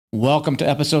Welcome to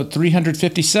episode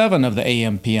 357 of the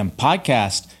AM/PM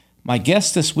podcast. My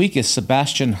guest this week is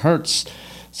Sebastian Herz.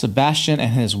 Sebastian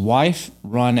and his wife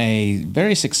run a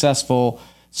very successful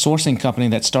sourcing company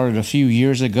that started a few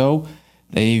years ago.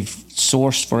 They've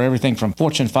sourced for everything from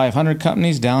Fortune 500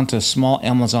 companies down to small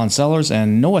Amazon sellers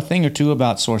and know a thing or two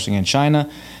about sourcing in China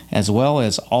as well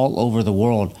as all over the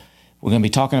world. We're going to be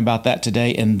talking about that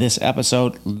today in this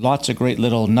episode. Lots of great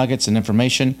little nuggets and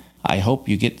information. I hope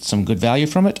you get some good value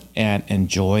from it and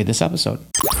enjoy this episode.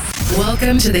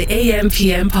 Welcome to the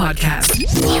AM/PM podcast.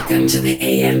 Welcome to the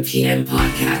AM/PM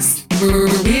podcast, where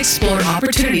we explore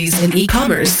opportunities in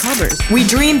e-commerce. We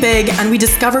dream big and we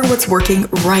discover what's working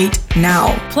right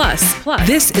now. Plus,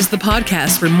 this is the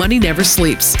podcast where money never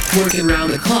sleeps, working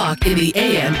around the clock in the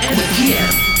AM and the PM.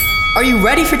 Are you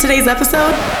ready for today's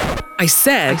episode? I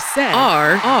said,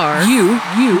 are you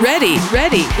ready?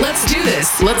 Let's do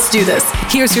this.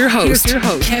 Here's your host,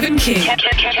 Kevin King.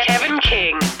 Kevin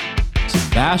King.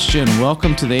 Sebastian,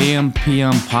 welcome to the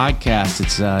AM/PM podcast.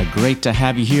 It's great to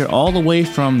have you here all the way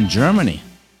from Germany.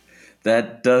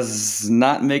 That does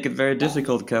not make it very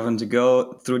difficult, Kevin, to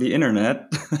go through the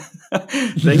internet. Thank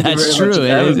you very much for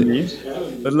having me.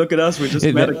 But look at us, we just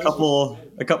met a couple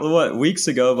of weeks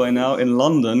ago by now in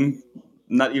London.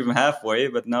 Not even halfway,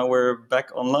 but now we're back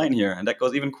online here, and that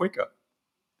goes even quicker.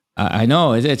 I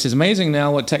know. It's amazing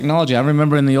now what technology. I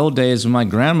remember in the old days when my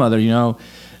grandmother, would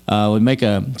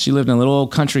she lived in a little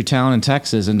old country town in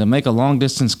Texas, and to make a long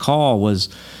distance call was,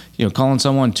 calling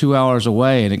someone 2 hours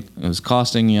away, and it was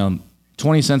costing,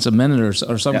 20 cents a minute or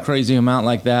some crazy amount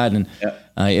like that. And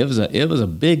it was a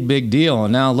big deal.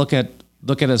 And now look at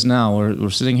us now. We're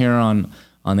sitting here on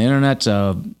the internet,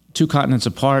 2 continents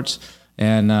apart,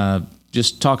 and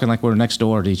just talking like we're next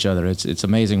door to each other. It's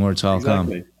amazing where it's all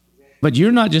come. But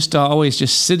you're not just always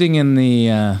just sitting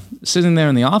there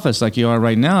in the office like you are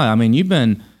right now. I mean,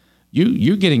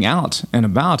 you're getting out and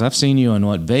about. I've seen you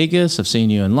in Vegas. I've seen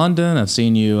you in London. I've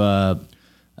seen you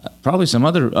probably some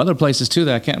other places too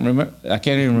that I can't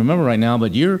even remember right now.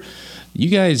 But you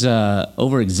guys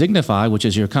over at Signify, which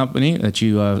is your company that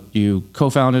you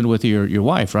co-founded with your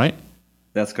wife, right?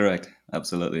 That's correct.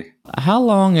 Absolutely. How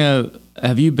long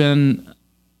have you been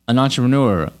an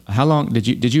entrepreneur? How long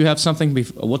did you have something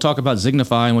before? We'll talk about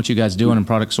Signify and what you guys do in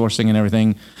product sourcing and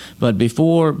everything. But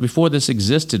before this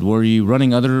existed, were you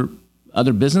running other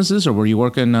businesses, or were you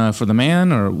working for the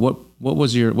man, or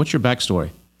what's your backstory?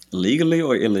 Legally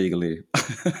or illegally?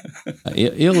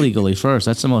 Illegally first.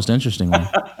 That's the most interesting one.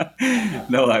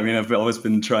 No, I mean, I've always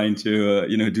been trying to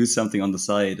do something on the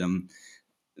side.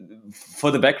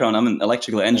 For the background, I'm an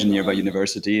electrical engineer by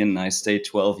university, and I stayed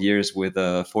 12 years with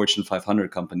a Fortune 500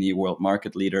 company, world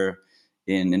market leader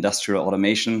in industrial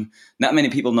automation. Not many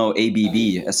people know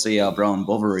ABB, SCA Brown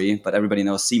Boveri, but everybody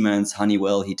knows Siemens,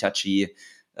 Honeywell, Hitachi,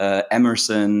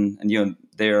 Emerson, and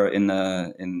they're in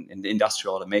the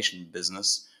industrial automation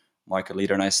business, market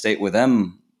leader, and I stayed with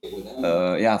them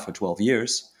for 12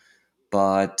 years.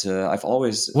 But I've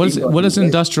always... What does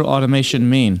industrial automation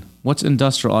mean? What's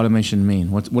industrial automation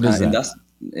mean? What is that?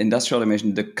 Industrial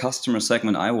automation, the customer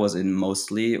segment I was in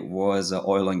mostly was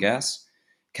oil and gas,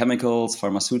 chemicals,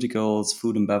 pharmaceuticals,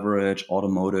 food and beverage,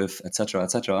 automotive, etc.,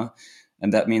 etc.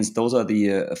 And that means those are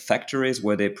the factories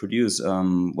where they produce,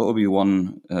 what would be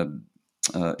one,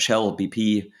 Shell,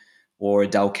 BP, or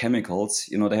Dow Chemicals.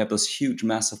 They have those huge,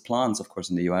 massive plants, of course,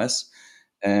 in the US.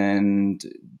 And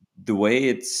the way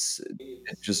it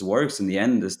just works in the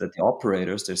end is that the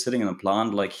operators, they're sitting in a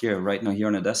plant like right now here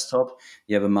on a desktop.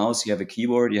 You have a mouse, you have a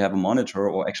keyboard, you have a monitor,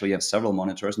 or actually you have several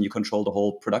monitors, and you control the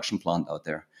whole production plant out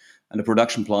there. And the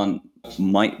production plant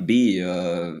might be,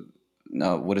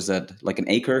 like an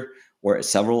acre or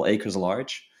several acres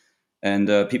large. And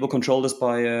people control this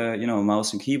by,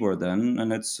 mouse and keyboard then.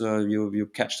 And it's you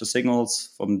catch the signals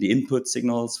from the input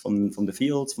signals from the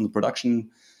fields, from the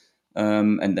production.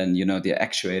 And then, the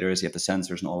actuators, you have the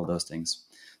sensors and all of those things.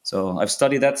 So I've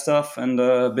studied that stuff and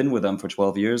been with them for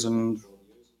 12 years. And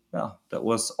that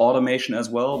was automation as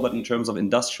well. But in terms of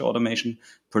industrial automation,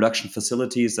 production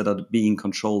facilities that are being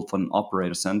controlled from an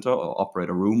operator center or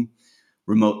operator room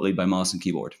remotely by mouse and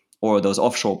keyboard. Or those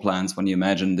offshore plants, when you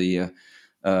imagine the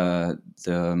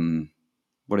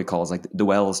what do you call it, like the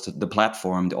wells, the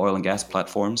platform, the oil and gas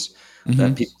platforms,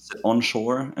 that people sit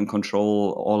onshore and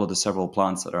control all of the several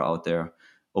plants that are out there,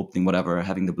 opening whatever,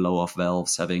 having the blow-off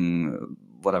valves, having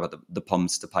whatever, the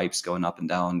pumps, the pipes going up and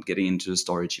down, getting into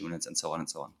storage units, and so on and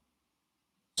so on.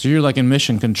 So you're like in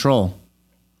mission control.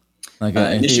 Like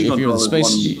mission if you're in control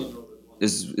space...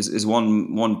 is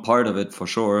one part of it for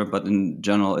sure, but in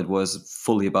general, it was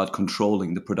fully about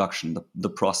controlling the production, the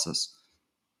process.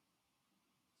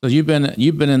 So you've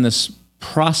been in this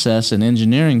process and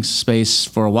engineering space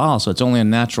for a while, so it's only a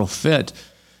natural fit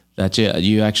that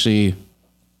you actually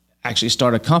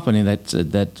start a company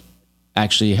that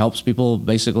actually helps people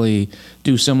basically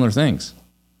do similar things.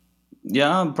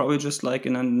 Yeah, probably just like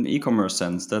in an e-commerce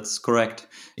sense. That's correct.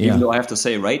 Yeah. Even though I have to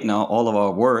say, right now, all of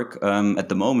our work at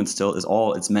the moment still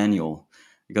it's manual,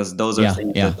 because those are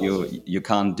things that you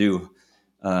can't do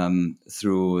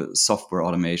through software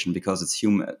automation, because it's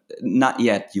human. Not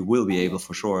yet. You will be able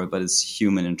for sure, but it's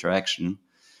human interaction.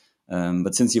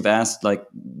 But since you've asked, like,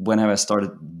 when have I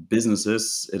started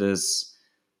businesses? It is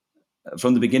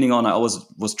from the beginning on. I always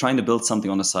was trying to build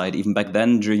something on the side. Even back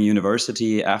then, during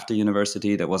university, after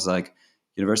university, that was like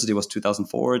university was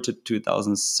 2004 to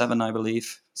 2007, I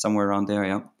believe, somewhere around there.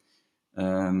 Yeah.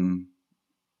 Um,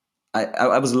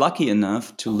 I was lucky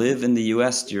enough to live in the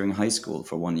US during high school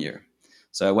for 1 year.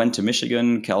 So I went to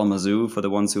Michigan, Kalamazoo, for the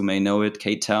ones who may know it,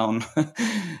 K-Town.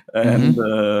 And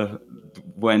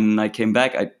when I came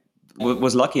back, I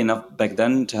was lucky enough back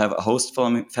then to have a host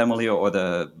family, or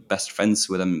the best friends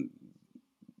with them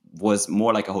was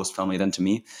more like a host family than to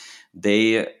me.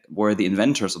 They were the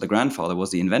inventors, or the grandfather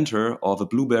was the inventor of a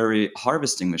blueberry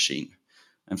harvesting machine.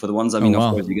 And for the ones, I mean,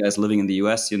 of course, you guys living in the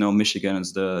US, you know, Michigan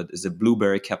is the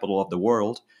blueberry capital of the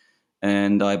world.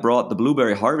 And I brought the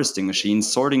blueberry harvesting machines,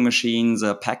 sorting machines,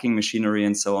 packing machinery,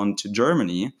 and so on to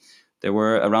Germany. There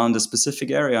were around a specific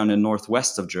area in the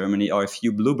northwest of Germany are a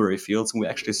few blueberry fields, and we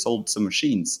actually sold some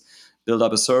machines, build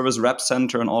up a service rep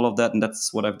center and all of that. And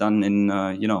that's what I've done in,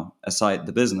 aside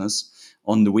the business,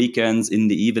 on the weekends, in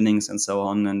the evenings, and so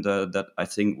on. And that, I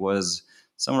think, was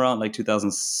somewhere around like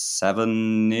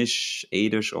 2007-ish,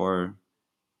 8-ish, or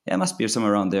yeah, it must be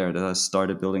somewhere around there that I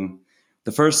started building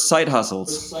the first side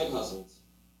hustles.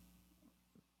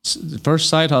 The first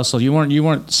side hustle. You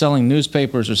weren't selling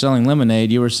newspapers or selling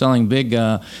lemonade. You were selling big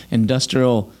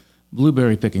industrial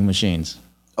blueberry picking machines.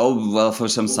 Oh, well, for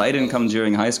some side income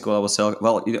during high school, I was selling.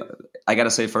 Well, I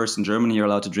gotta say, first, in Germany, you're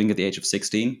allowed to drink at the age of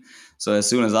 16. So as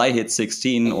soon as I hit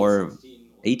 16 or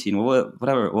 18,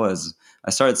 whatever it was, I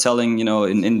started selling.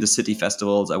 In the city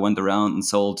festivals, I went around and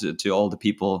sold to all the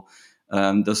people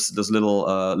those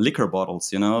little liquor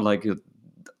bottles. Like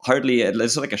hardly,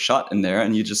 it's like a shot in there,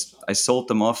 and I sold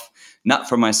them off, not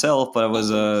for myself, but I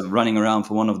was running around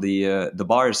for one of the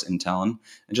bars in town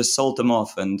and just sold them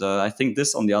off. And I think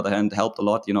this, on the other hand, helped a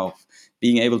lot.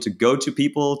 Being able to go to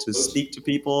people, to speak to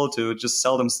people, to just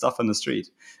sell them stuff on the street.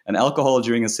 And alcohol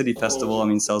during a city festival, I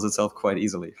mean, sells itself quite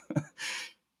easily.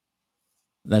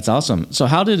 That's awesome. So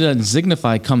how did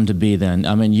Signify come to be then?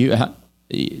 I mean,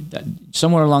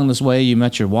 somewhere along this way, you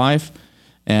met your wife,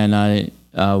 and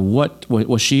what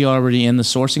was she already in the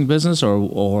sourcing business,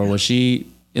 or was she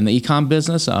in the e-com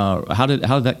business? How did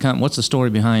that come? What's the story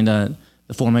behind the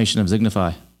formation of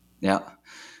Signify? Yeah.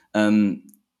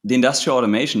 The industrial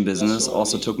automation business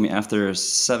also took me, after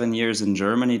 7 years in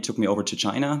Germany, took me over to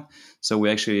China. So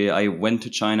I went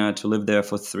to China to live there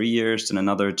for 3 years, and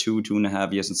another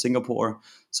 2.5 years in Singapore.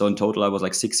 So in total, I was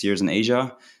like 6 years in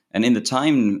Asia. And in the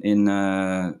time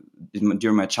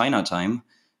during my China time,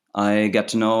 I got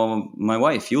to know my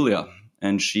wife, Julia,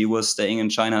 and she was staying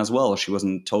in China as well. She was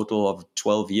in total of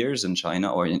 12 years in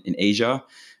China, or in Asia.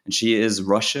 And she is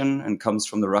Russian and comes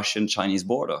from the Russian-Chinese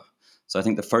border. So I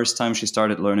think the first time she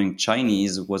started learning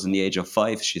Chinese was in the age of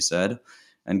 5, she said,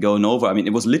 and going over. I mean,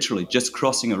 it was literally just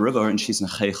crossing a river, and she's in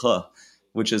Heihe,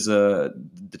 which is the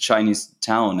Chinese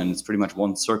town, and it's pretty much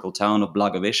one circle town of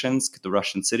Blagoveshchensk, the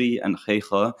Russian city, and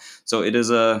Heihe. So it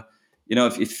is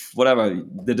if whatever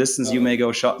the distance you may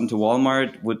go shopping to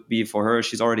Walmart would be for her,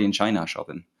 she's already in China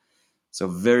shopping. So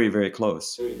very, very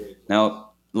close.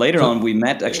 Now, later on, we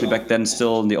met actually back then,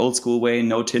 still in the old school way,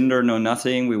 no Tinder, no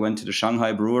nothing. We went to the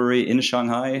Shanghai brewery in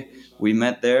Shanghai. We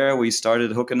met there. We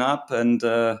started hooking up, and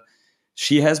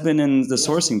she has been in the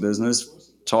sourcing business,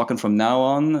 talking from now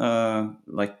on,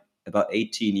 like about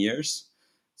 18 years.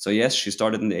 So yes, she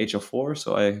started in the age of 4,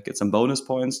 so I get some bonus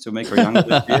points to make her younger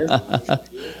this year.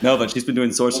 No, but she's been doing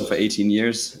sourcing for 18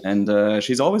 years, and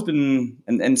she's always been,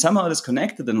 and somehow it is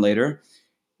connected then later.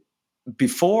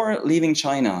 Before leaving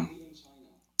China,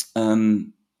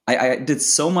 I did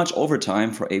so much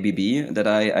overtime for ABB that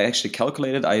I actually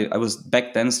calculated. I was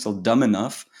back then still dumb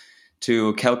enough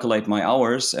to calculate my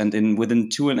hours, and within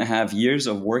 2.5 years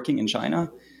of working in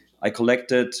China, I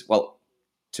collected, well,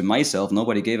 to myself,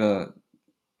 nobody gave a,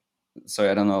 sorry,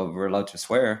 I don't know if we're allowed to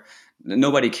swear,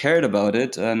 nobody cared about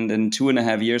it, and in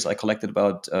 2.5 years, I collected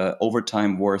about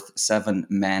overtime worth 7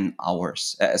 man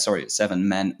hours. 7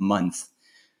 man month.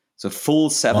 So full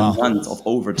 7 months of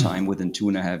overtime within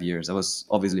 2.5 years. I was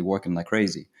obviously working like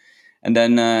crazy. And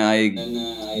then I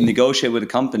negotiated with the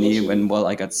company when, well,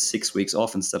 I got 6 weeks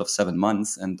off instead of 7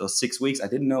 months. And those 6 weeks, I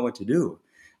didn't know what to do.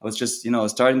 I was just,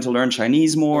 starting to learn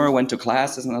Chinese more, went to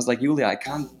classes, and I was like, Julia,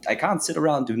 I can't sit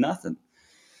around and do nothing.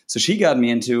 So she got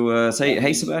me into say,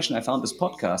 hey, Sebastian, I found this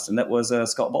podcast. And that was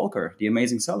Scott Volker, The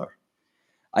Amazing Seller.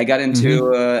 I got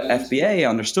into FBA,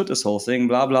 understood this whole thing,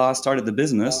 blah, blah, started the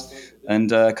business.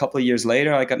 And a couple of years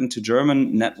later, I got into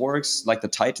German networks like the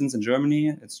Titans in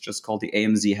Germany. It's just called the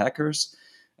AMZ Hackers.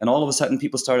 And all of a sudden,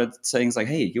 people started saying, it's like,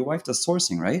 hey, your wife does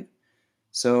sourcing, right?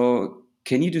 So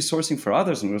can you do sourcing for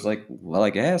others? And I was like, well, I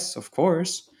guess, of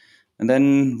course. And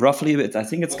then roughly, I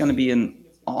think it's going to be in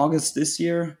August this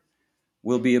year,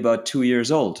 we'll be about 2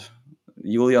 years old.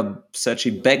 Julia said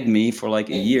she begged me for like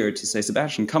a year to say,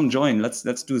 Sebastian, come join.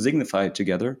 Let's do Signify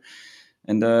together.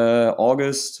 And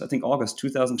August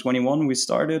 2021, we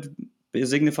started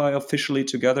Signify officially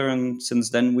together. And since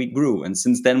then we grew. And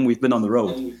since then we've been on the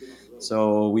road.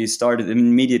 So we started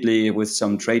immediately with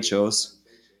some trade shows.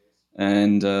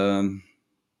 And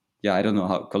I don't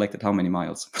know collected how many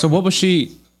miles. So what was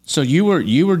she? So you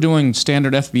were doing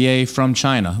standard FBA from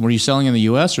China. Were you selling in the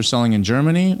U.S. or selling in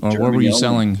Germany, or where were you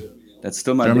selling? That's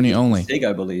still my Germany only mistake,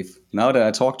 I believe. Now that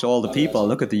I talk to all the people, I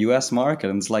look at the US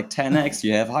market and it's like 10x.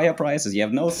 You have higher prices. You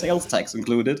have no sales tax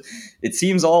included. It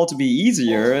seems all to be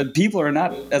easier. People are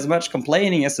not as much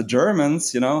complaining as the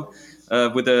Germans, people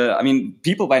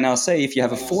by now say if you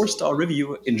have a 4-star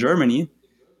review in Germany,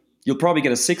 you'll probably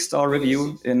get a 6-star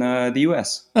review in the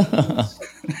US.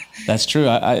 That's true.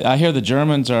 I hear the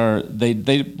Germans are, they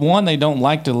don't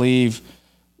like to leave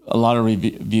a lot of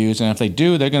reviews, and if they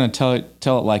do, they're going to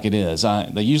tell it like it is.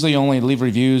 They usually only leave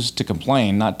reviews to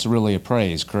complain, not to really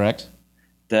appraise, correct?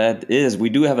 That is. We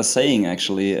do have a saying,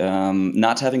 actually.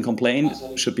 Not having complained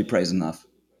should be praise enough.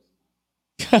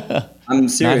 I'm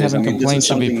serious. Not having complained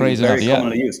should be praise enough. Very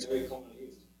commonly used.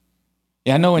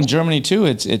 Yeah, I know in Germany too.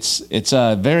 It's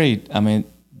very. I mean,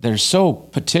 they're so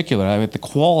particular. I mean, the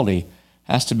quality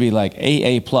has to be like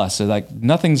AA plus. So like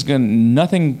nothing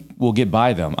will get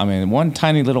by them. I mean, one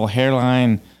tiny little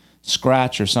hairline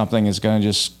scratch or something is going to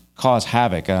just cause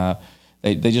havoc.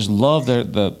 They just love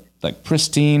the like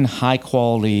pristine, high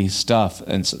quality stuff,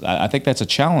 and so I think that's a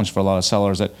challenge for a lot of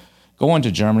sellers that go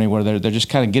into Germany where they're just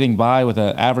kind of getting by with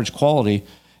an average quality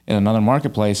in another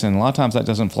marketplace, and a lot of times that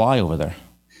doesn't fly over there.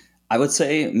 I would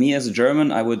say, me as a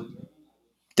German, I would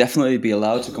definitely be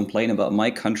allowed to complain about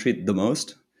my country the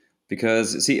most.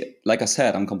 Because, see, like I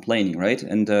said, I'm complaining, right?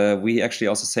 And we actually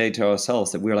also say to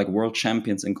ourselves that we're like world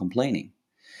champions in complaining.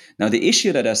 Now, the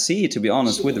issue that I see, to be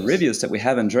honest, with the reviews that we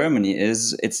have in Germany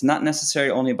is it's not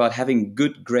necessarily only about having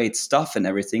good, great stuff and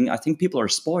everything. I think people are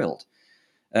spoiled.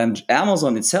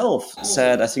 Amazon itself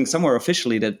said, I think somewhere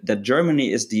officially, that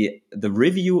Germany is the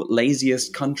review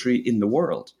laziest country in the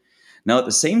world. Now, at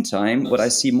the same time, what I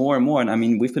see more and more, and I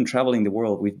mean, we've been traveling the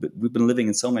world, we've been living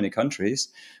in so many countries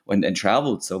and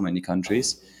traveled so many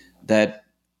countries, that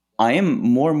I am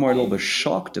more and more a little bit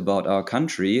shocked about our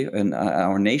country and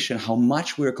our nation, how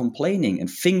much we're complaining and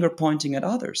finger pointing at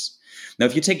others. Now,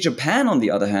 if you take Japan, on the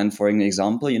other hand, for an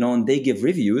example, and they give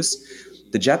reviews,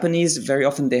 the Japanese, very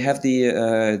often, they have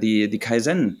the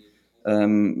Kaizen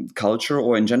culture,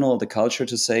 or in general, the culture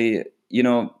to say,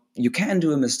 you can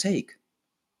do a mistake,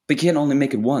 but you can only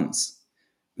make it once.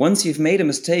 Once you've made a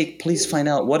mistake, please find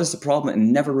out what is the problem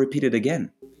and never repeat it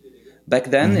again. Back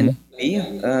then, in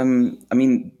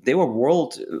they were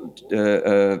world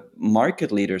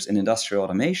market leaders in industrial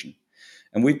automation.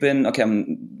 And we've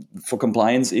been, for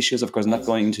compliance issues, of course, not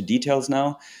going into details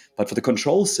now, but for the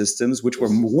control systems, which were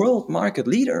world market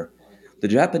leader, the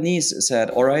Japanese said,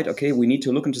 all right, okay, we need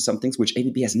to look into some things which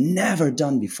ABB has never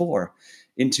done before,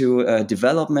 into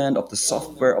development of the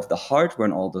software, of the hardware,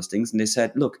 and all those things. And they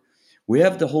said, look, we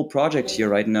have the whole project here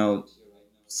right now,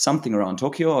 something around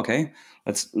Tokyo, okay,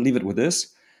 let's leave it with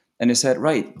this. And they said,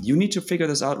 right, you need to figure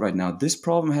this out right now. This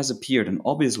problem has appeared, and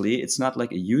obviously it's not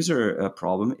like a user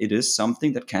problem. It is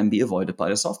something that can be avoided by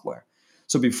the software.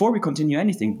 So before we continue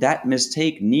anything, that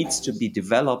mistake needs to be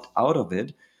developed out of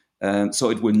it,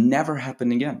 so it will never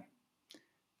happen again.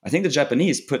 I think the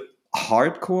Japanese put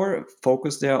hardcore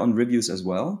focus there on reviews as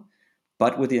well,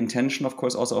 but with the intention, of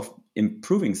course, also of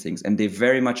improving things. And they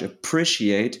very much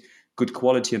appreciate good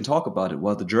quality and talk about it.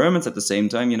 While the Germans, at the same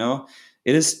time,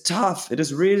 it is tough. It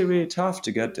is really, really tough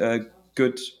to get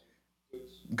good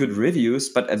reviews.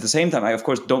 But at the same time, I, of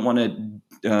course, don't want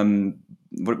to,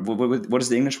 what is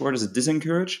the English word? Is it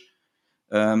disencourage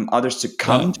others to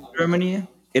come to Germany?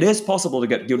 It is possible to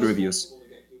get good reviews.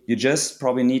 You just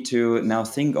probably need to now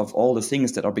think of all the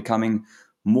things that are becoming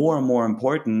more and more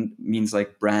important, means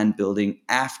like brand building,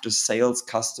 after sales,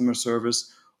 customer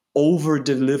service, over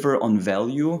deliver on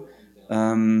value.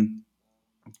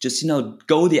 Just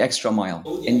go the extra mile,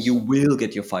 and you will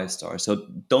get your 5 star. So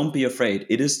don't be afraid.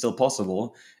 It is still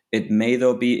possible. It may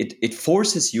though be it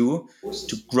forces you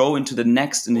to grow into the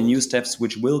next and the new steps,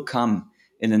 which will come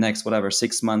in the next whatever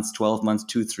 6 months, 12 months,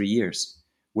 2-3 years.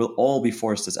 We'll all be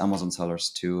forced as Amazon sellers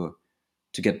to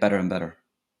get better and better.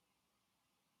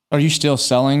 Are you still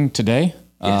selling today?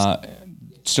 Yes.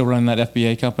 Still running that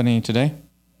FBA company today?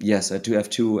 Yes, I do have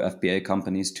 2 FBA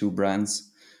companies, 2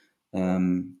 brands.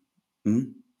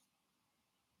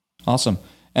 Awesome.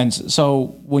 And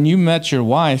so when you met your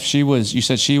wife, you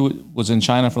said she was in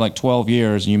China for like 12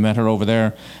 years, and you met her over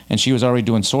there, and she was already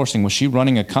doing sourcing. Was she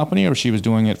running a company, or she was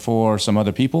doing it for some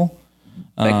other people?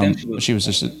 Back then she was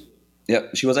just... Yeah,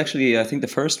 she was actually, I think the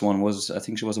first one was, I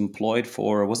think she was employed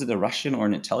for, was it a Russian or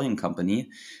an Italian company,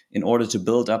 in order to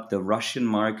build up the Russian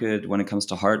market when it comes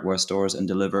to hardware stores and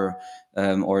deliver,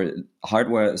 or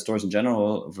hardware stores in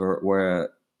general were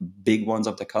big ones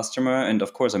of the customer. And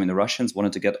of course, I mean, the Russians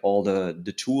wanted to get all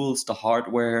the tools, the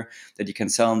hardware that you can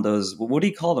sell in those, what do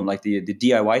you call them? Like the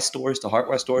DIY stores, the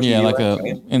hardware stores? Yeah, in the like US,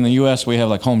 right? in the US, we have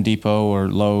like Home Depot or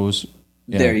Lowe's.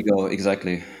 Yeah. There you go,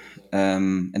 exactly.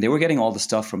 And they were getting all the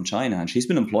stuff from China, and she's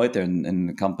been employed there in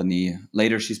the company.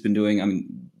 Later, she's been doing, I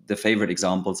mean, the favorite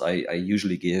examples I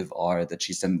usually give are that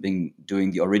she's then been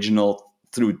doing the original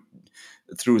through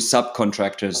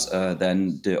subcontractors,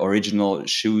 then the original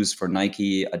shoes for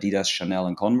Nike, Adidas, Chanel,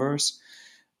 and Converse.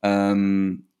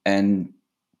 And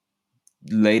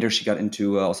later, she got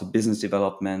into also business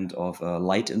development of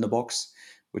Light in the Box,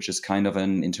 which is kind of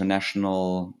an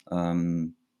international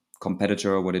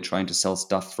competitor where they're trying to sell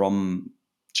stuff from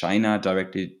China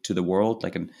directly to the world,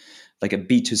 like a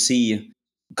B2C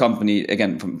company,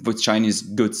 again, with Chinese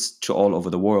goods to all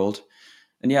over the world.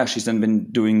 And yeah, she's then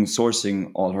been doing sourcing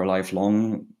all her life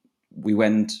long. We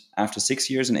went after 6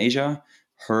 years in Asia,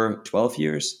 her 12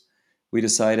 years. We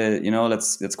decided,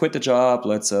 let's quit the job.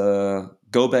 Let's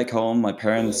go back home. My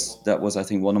parents, that was, I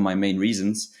think, one of my main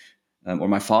reasons. Or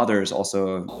my father is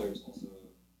also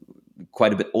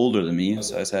quite a bit older than me.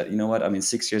 So I said, you know what? I mean,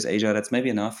 6 years Asia, that's maybe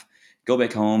enough. Go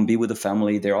back home, be with the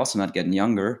family. They're also not getting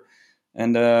younger.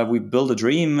 And we built a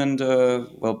dream. And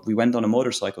we went on a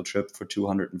motorcycle trip for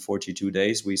 242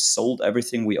 days. We sold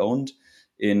everything we owned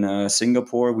in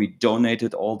Singapore. We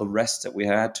donated all the rest that we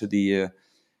had to the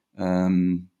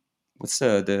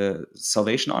the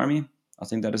Salvation Army. I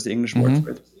think that is the English word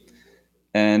for it.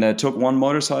 And I took one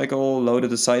motorcycle, loaded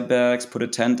the side bags, put a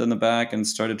tent in the back, and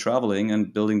started traveling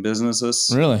and building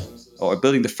businesses. Really? Or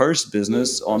building the first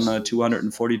business on a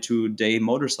 242-day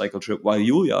motorcycle trip while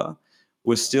Julia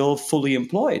was still fully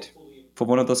employed for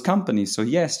one of those companies. So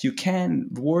yes, you can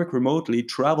work remotely,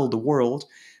 travel the world,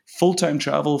 full-time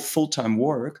travel, full-time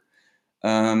work.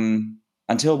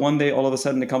 Until one day, all of a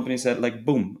sudden, the company said, like,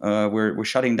 boom, we're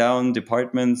shutting down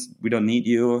departments. We don't need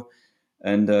you.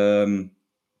 And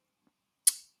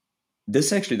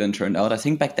this actually then turned out, I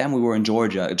think back then we were in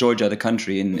Georgia, the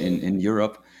country in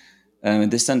Europe.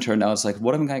 And this then turned out, it's like,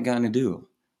 what am I going to do?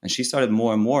 And she started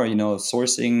more and more,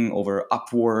 sourcing over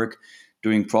Upwork,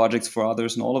 doing projects for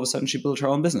others. And all of a sudden, she built her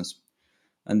own business.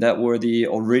 And that were the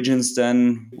origins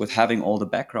then, with having all the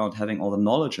background, having all the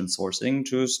knowledge in sourcing,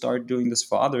 to start doing this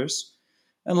for others.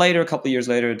 And later, a couple of years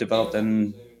later, it developed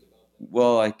then,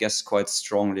 well, I guess quite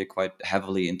strongly, quite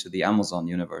heavily into the Amazon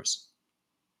universe.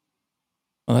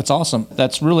 Well, that's awesome.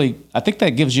 That's really, I think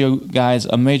that gives you guys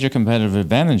a major competitive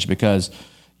advantage, because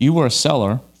you were a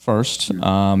seller first.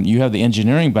 You have the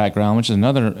engineering background, which is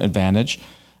another advantage.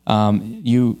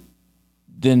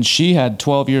 Then she had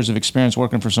 12 years of experience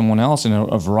working for someone else in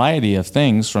a variety of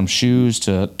things, from shoes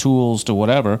to tools to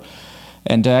whatever.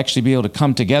 And to actually be able to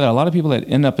come together, a lot of people that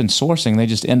end up in sourcing, they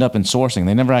just end up in sourcing.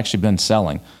 They never actually been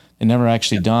selling. They never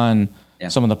actually done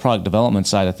some of the product development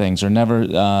side of things, or never,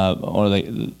 or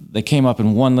they came up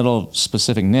in one little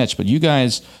specific niche. But you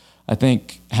guys, I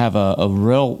think, have a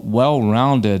real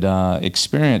well-rounded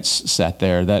experience set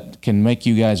there that can make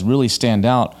you guys really stand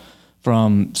out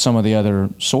from some of the other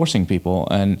sourcing people,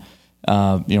 and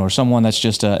or someone that's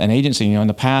just an agency. In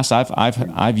the past,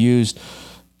 I've used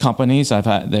companies.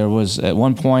 There was at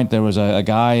one point a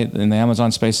guy in the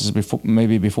Amazon spaces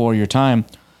before your time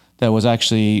that was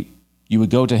actually, you would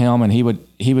go to him and he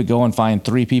would go and find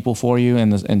 3 people for you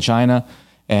in China,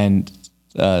 and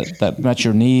that met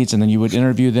your needs, and then you would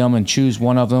interview them and choose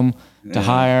one of them to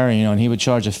hire. And he would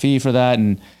charge a fee for that,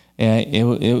 and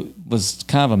it was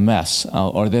kind of a mess.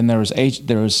 Or then there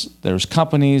was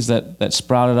companies that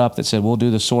sprouted up that said, we'll do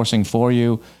the sourcing for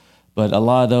you. But a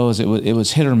lot of those, it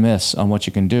was hit or miss on what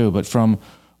you can do. But from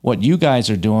what you guys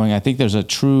are doing, I think there's a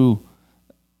true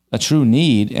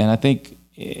need. And I think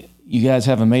you guys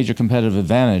have a major competitive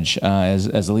advantage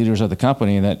as the leaders of the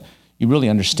company, that you really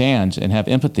understand and have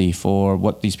empathy for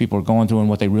what these people are going through and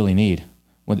what they really need.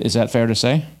 Is that fair to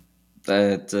say?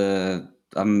 That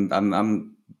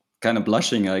I'm kind of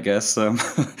blushing, I guess.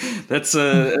 That's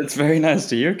it's very nice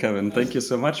to hear, Kevin. Thank you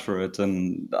so much for it,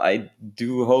 and I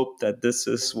do hope that this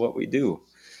is what we do.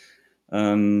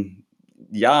 Um,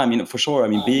 yeah, I mean, for sure. I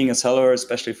mean, being a seller,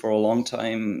 especially for a long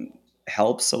time,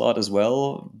 helps a lot as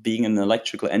well. Being an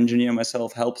electrical engineer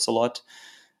myself helps a lot.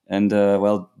 And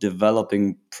well,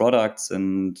 developing products,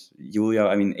 and Julia,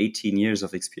 I mean, 18 years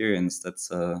of experience.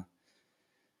 That's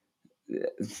You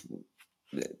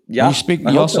yeah, speak.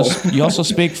 I You hope also so. you also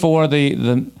speak for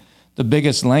the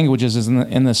biggest languages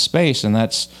in this space, and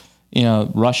that's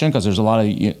Russian, because there's a lot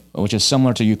of, which is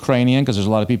similar to Ukrainian, because there's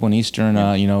a lot of people in Eastern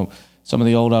some of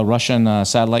the old Russian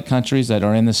satellite countries that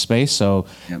are in this space. So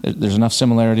Yeah. there's enough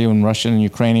similarity in Russian and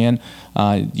Ukrainian.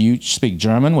 You speak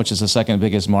German, which is the second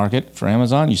biggest market for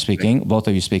Amazon. You speak both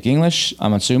of you speak English.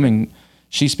 I'm assuming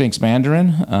she speaks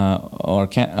Mandarin or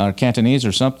Cantonese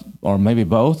or something, or maybe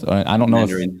both. I don't know if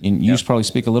Mandarin. you probably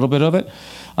speak a little bit of it.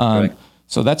 Correct.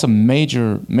 So that's a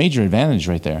major advantage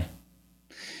right there.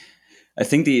 I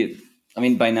think I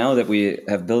mean, by now that we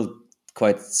have built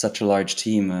quite such a large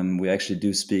team, we actually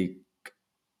do speak.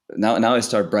 Now I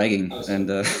start bragging,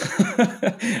 and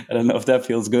I don't know if that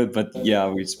feels good, but yeah,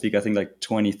 we speak, I think, like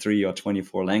 23 or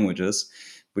 24 languages,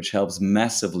 which helps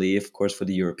massively, of course, for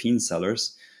the European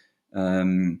sellers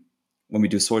when we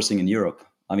do sourcing in Europe.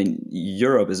 I mean,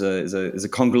 Europe is a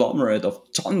conglomerate of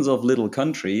tons of little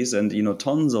countries, and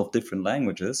tons of different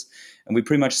languages, and we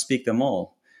pretty much speak them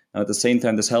all. At the same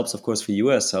time, this helps, of course, for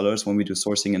US sellers when we do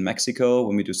sourcing in Mexico,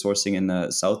 when we do sourcing in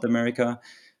South America.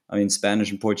 I mean, Spanish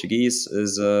and Portuguese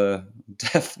is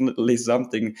definitely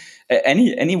something.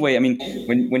 Anyway, I mean,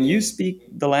 when you speak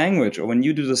the language, or when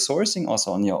you do the sourcing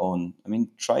also on your own, I mean,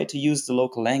 try to use the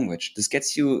local language. This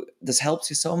helps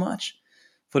you so much,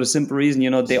 for the simple reason,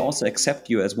 they also accept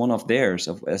you as one of theirs,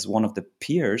 as one of the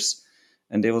peers,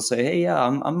 and they will say, "Hey, yeah,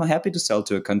 I'm happy to sell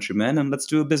to a countryman, and let's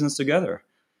do a business together."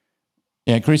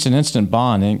 Yeah, it creates an instant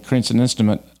bond, and it creates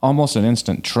almost an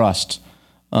instant trust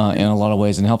in a lot of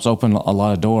ways, and helps open a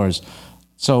lot of doors.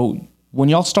 So when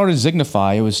y'all started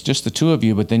Zignify, it was just the two of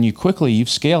you, but then you've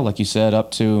scaled, like you said,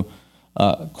 up to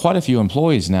quite a few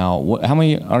employees now. How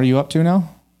many are you up to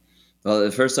now?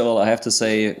 Well, first of all, I have to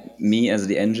say, me as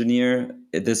the engineer,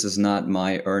 this is not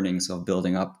my earnings of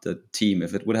building up the team.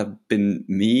 If it would have been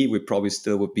me, we probably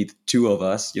still would be the two of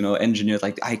us, engineers,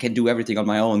 like, I can do everything on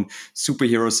my own,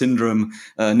 superhero syndrome,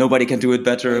 nobody can do it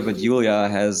better. But Julia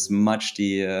has much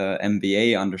the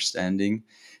MBA understanding,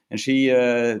 and she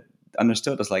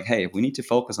understood us like, hey, we need to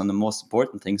focus on the most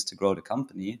important things to grow the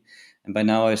company. And by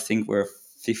now, I think we're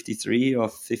 53 or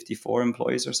 54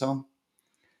 employees or so.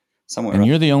 Somewhere And around.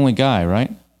 you're the only guy,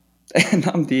 right? And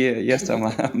I'm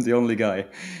the only guy.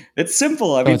 It's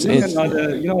simple. I So mean, it's women it's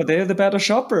are they're the better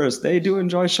shoppers. They do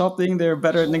enjoy shopping. They're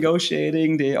better at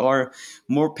negotiating. They are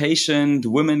more patient.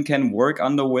 Women can work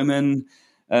under women.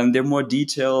 They're more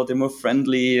detailed. They're more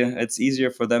friendly. It's easier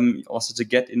for them also to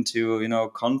get into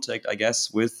contact, I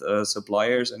guess, with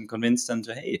suppliers, and convince them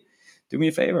to, hey, do me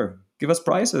a favor, give us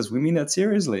prices. We mean that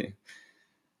seriously.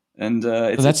 And so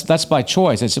it's that's by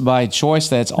choice. It's by choice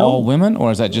that it's all no, women,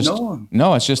 or is that just no.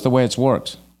 no? It's just the way it's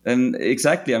worked. And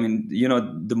exactly, I mean,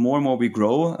 the more and more we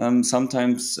grow,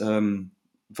 sometimes,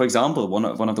 for example, one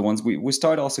of the ones we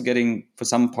start also getting, for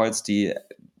some parts, the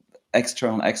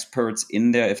external experts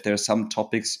in there if there's some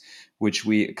topics which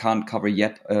we can't cover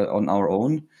yet on our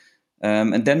own.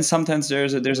 And then sometimes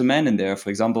there's a man in there. For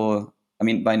example, I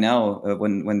mean, by now,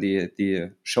 when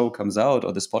the show comes out,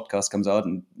 or this podcast comes out,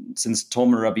 and since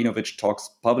Tomer Rabinovich talks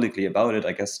publicly about it,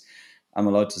 I guess I'm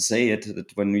allowed to say it,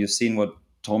 that when you've seen what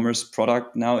Tomer's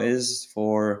product now is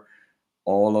for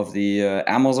all of the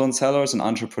Amazon sellers and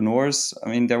entrepreneurs, I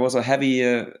mean, there was a heavy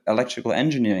electrical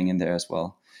engineering in there as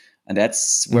well. And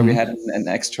that's where we had an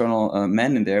external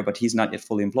man in there, but he's not yet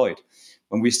fully employed.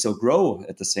 When we still grow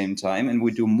at the same time, and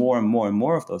we do more and more and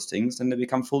more of those things, then they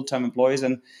become full-time employees.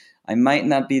 And I might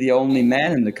not be the only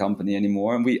man in the company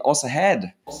anymore. And we also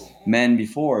had men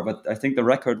before, but I think the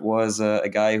record was a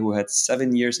guy who had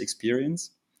 7 years experience,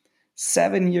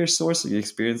 7 years sourcing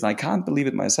experience. And I can't believe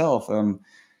it myself.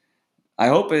 I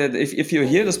hope if you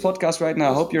hear this podcast right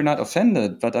now, I hope you're not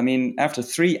offended. But I mean, after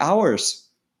 3 hours,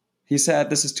 he said,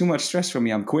 "This is too much stress for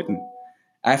me. I'm quitting."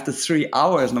 After 3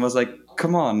 hours, and I was like,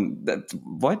 "Come on,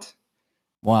 what?"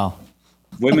 Wow.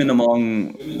 Women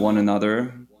among one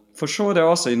another, for sure. They're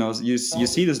also, you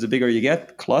see this, the bigger you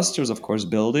get, clusters, of course,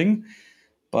 building.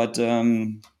 But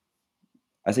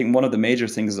I think one of the major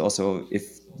things is also, if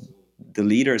the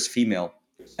leader is female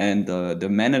and the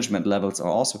management levels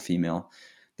are also female,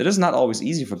 that is not always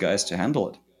easy for guys to handle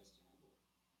it.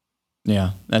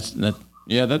 Yeah,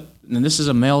 and this is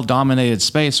a male-dominated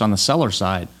space on the seller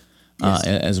side, Yes.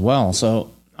 as well.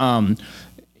 So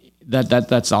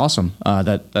that's awesome.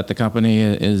 That the company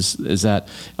is that.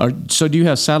 So do you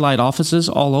have satellite offices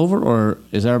all over, or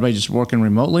is everybody just working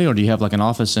remotely, or do you have like an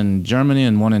office in Germany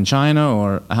and one in China,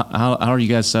 or how are you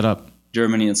guys set up?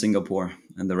 Germany and Singapore,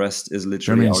 and the rest is literally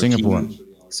Germany and our Singapore. team.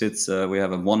 Sits. We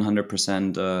have a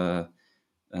 100%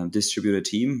 distributed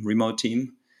team, remote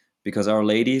team, because our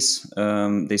ladies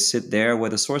they sit there where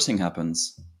the sourcing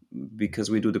happens, because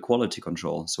we do the quality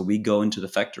control. So we go into the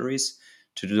factories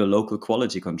to do the local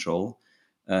quality control,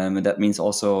 and that means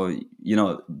also,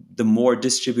 the more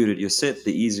distributed you sit,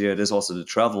 the easier it is also to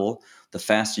travel. The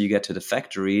faster you get to the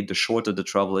factory, the shorter the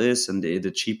travel is, and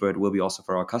the cheaper it will be also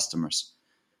for our customers.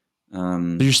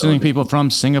 So you're sending people from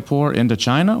Singapore into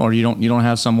China, or you don't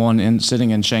have someone sitting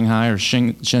in Shanghai or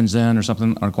Shenzhen or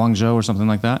something, or Guangzhou or something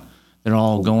like that? They're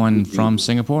all going from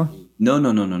Singapore? No.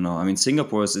 I mean,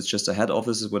 Singapore is, it's just a head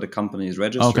office where the company is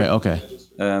registered. Okay.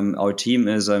 Our team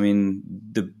is, one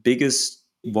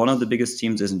of the biggest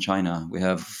teams is in China. We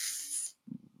have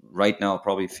right now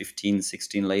probably 15,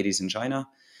 16 ladies in China.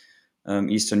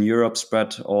 Eastern Europe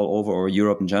spread all over, or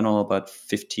Europe in general, about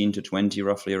 15 to 20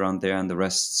 roughly around there, and the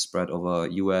rest spread over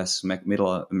US,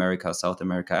 Middle America, South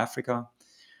America, Africa.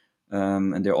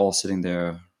 And they're all sitting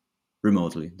there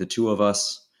remotely. The two of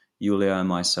us, Julia and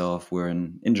myself, we're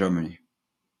in Germany.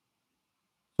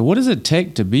 So what does it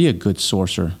take to be a good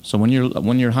sourcer? So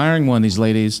when you're hiring one of these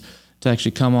ladies to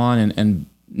actually come on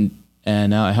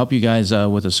and help you guys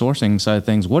with the sourcing side of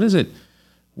things, what is it?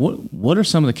 What are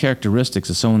some of the characteristics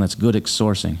of someone that's good at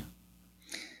sourcing?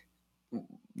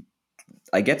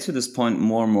 I get to this point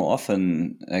more and more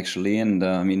often, actually. And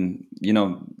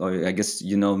I guess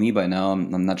you know me by now.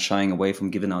 I'm not shying away from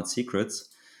giving out secrets.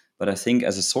 But I think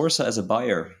as a sourcer, as a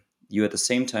buyer, you at the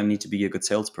same time need to be a good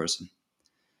salesperson.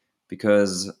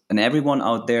 And everyone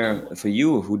out there, for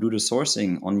you who do the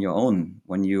sourcing on your own,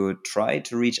 when you try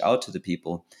to reach out to the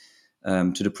people,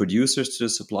 to the producers, to the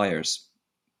suppliers,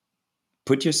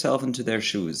 put yourself into their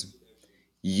shoes.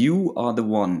 You are the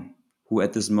one who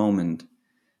at this moment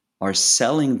are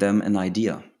selling them an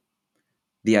idea,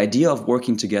 the idea of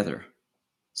working together.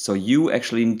 So you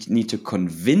actually need to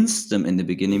convince them in the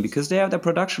beginning, because they have their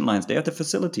production lines, they have the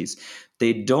facilities.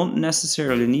 They don't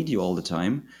necessarily need you all the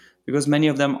time, because many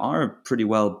of them are pretty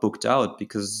well booked out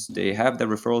because they have their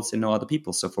referrals, they know other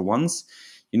people. So for once,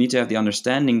 you need to have the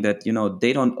understanding that,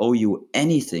 they don't owe you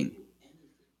anything.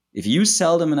 If you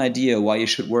sell them an idea why you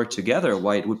should work together,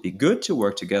 why it would be good to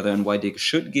work together, and why they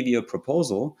should give you a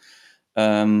proposal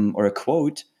or a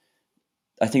quote,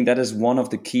 I think that is one of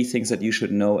the key things that you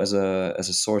should know as a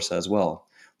sourcer as well.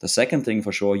 The second thing,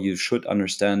 for sure, you should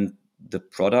understand the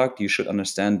product. You should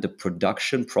understand the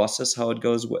production process, how it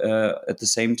goes at the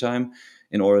same time,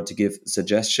 in order to give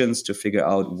suggestions, to figure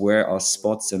out where are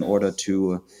spots in order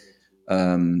to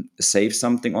save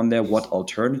something on there. What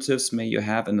alternatives may you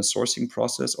have in the sourcing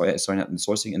process, or sorry, not in the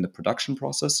sourcing, in the production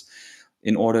process,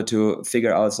 in order to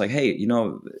figure out, it's like, hey,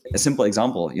 a simple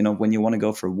example, when you want to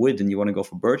go for wood and you want to go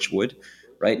for birch wood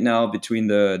right now, between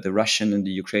the Russian and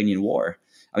the Ukrainian war.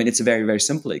 I mean, it's a very, very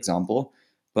simple example,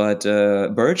 but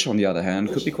birch, on the other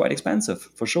hand, could be quite expensive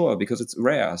for sure, because it's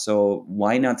rare. So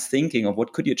why not thinking of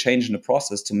what could you change in the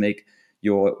process to make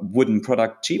your wooden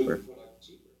product cheaper?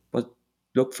 But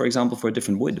look, for example, for a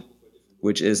different wood,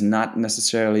 which is not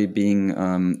necessarily being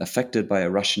affected by a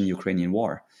Russian-Ukrainian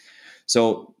war.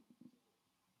 So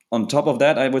on top of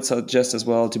that, I would suggest as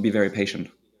well to be very patient,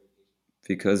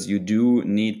 because you do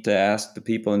need to ask the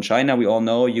people in China. We all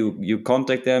know you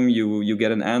contact them, you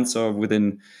get an answer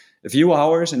within a few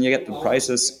hours, and you get the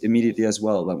prices immediately as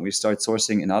well. When we start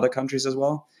sourcing in other countries as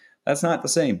well, that's not the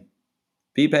same.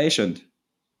 Be patient,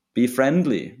 be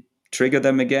friendly, trigger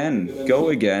them again,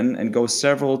 and go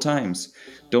several times.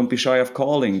 Don't be shy of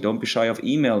calling, don't be shy of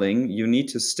emailing. You need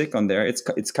to stick on there.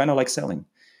 It's kind of like selling.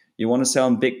 You want to sell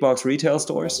in big box retail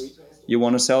stores, you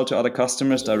want to sell to other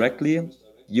customers directly,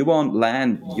 you won't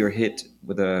land your hit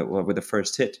with the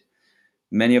first hit.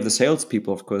 Many of the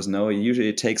salespeople, of course, know usually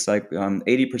it takes like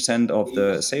 80% of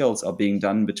the sales are being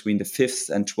done between the 5th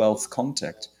and 12th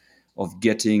contact of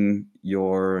getting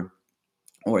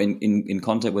in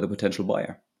contact with a potential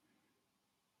buyer.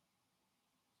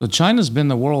 So China's been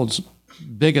the world's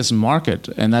biggest market,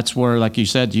 and that's where, like you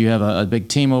said, you have a big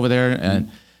team over there,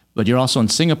 but you're also in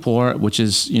Singapore, which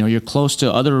is, you're close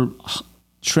to other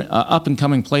up and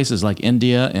coming places like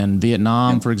India and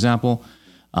Vietnam, for example.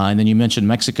 And then you mentioned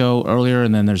Mexico earlier,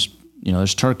 and then there's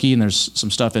there's Turkey and there's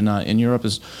some stuff in Europe.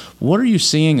 What are you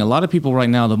seeing? A lot of people right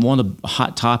now, one of the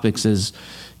hot topics is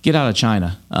get out of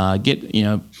China.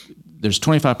 There's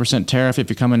 25% tariff if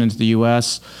you're coming into the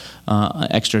U.S.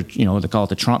 Extra, they call it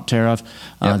the Trump tariff.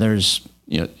 There's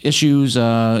issues,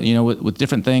 with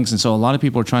different things, and so a lot of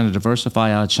people are trying to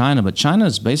diversify out of China. But China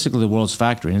is basically the world's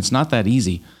factory, and it's not that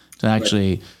easy to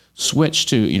actually switch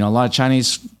to. A lot of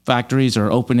Chinese factories are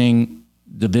opening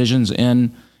divisions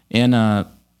in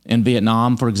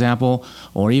Vietnam, for example,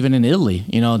 or even in Italy.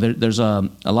 There's a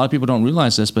lot of people don't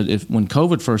realize this, but when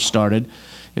COVID first started,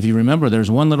 if you remember,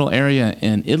 there's one little area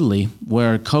in Italy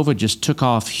where COVID just took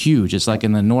off huge. It's like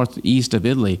in the northeast of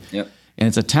Italy. Yep. And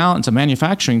it's a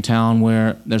manufacturing town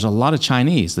where there's a lot of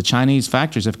Chinese. The Chinese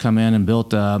factories have come in and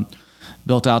built out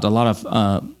a lot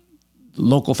of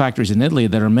local factories in Italy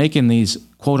that are making these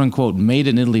quote unquote made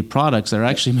in Italy products that are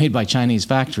actually made by Chinese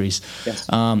factories. Yes.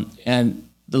 And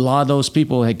a lot of those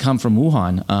people had come from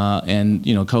Wuhan, and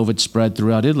COVID spread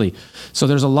throughout Italy. So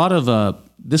there's a lot of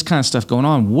this kind of stuff going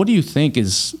on. What do you think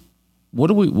what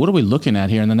are we looking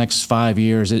at here in the next 5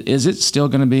 years? Is it still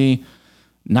going to be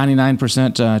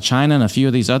 99% China and a few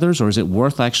of these others, or is it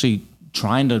worth actually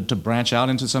trying to branch out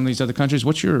into some of these other countries?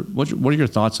 What are your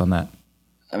thoughts on that?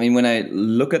 I mean, when I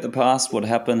look at the past, what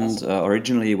happened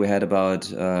originally, we had about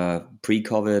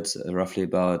pre-COVID, roughly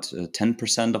about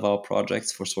 10% of our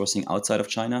projects for sourcing outside of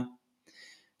China.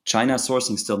 China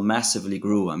sourcing still massively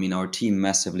grew. I mean, our team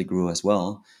massively grew as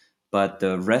well, but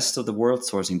the rest of the world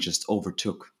sourcing just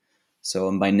overtook.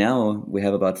 So by now, we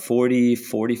have about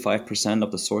 45%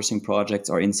 of the sourcing projects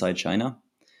are inside China.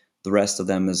 The rest of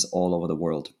them is all over the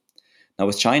world. Now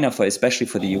with China, especially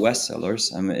for the US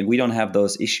sellers, I mean, we don't have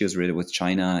those issues really with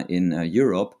China in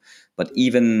Europe, but we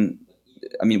don't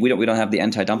have the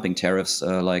anti-dumping tariffs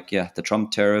the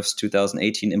Trump tariffs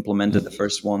 2018 implemented the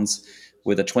first ones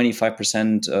with a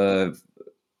 25%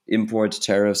 import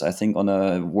tariffs, I think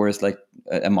worth like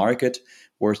a market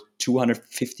worth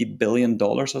 $250 billion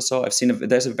or so.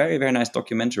 There's a very, very nice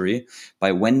documentary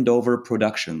by Wendover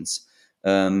Productions.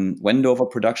 Wendover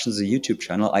Productions is a YouTube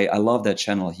channel. I love that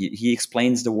channel. He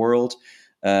explains the world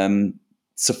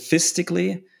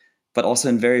sophistically, but also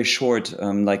in very short,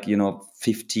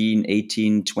 15,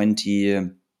 18, 20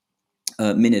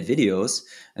 minute videos.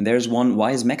 And there's one,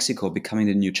 why is Mexico becoming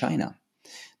the new China?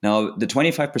 Now, the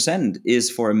 25%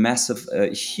 is for a massive,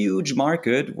 huge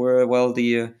market where,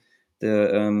 the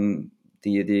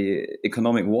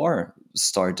economic war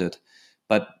started.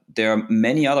 But there are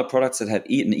many other products that have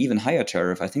an even higher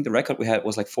tariff. I think the record we had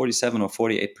was like 47 or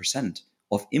 48%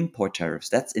 of import tariffs.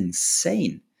 That's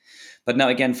insane. But now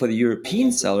again, for the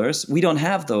European sellers, we don't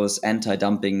have those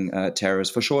anti-dumping tariffs.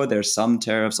 For sure, there's some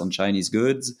tariffs on Chinese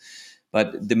goods.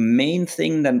 But the main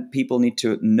thing that people need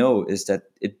to know is that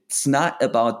it's not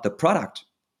about the product.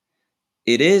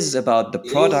 It is about the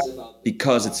product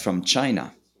because it's from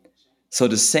China. So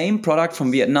the same product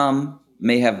from Vietnam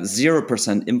may have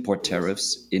 0% import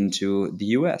tariffs into the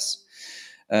US.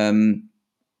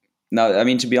 Now, I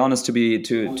mean, to be honest,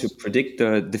 to predict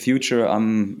the future,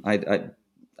 I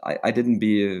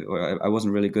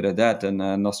wasn't really good at that, and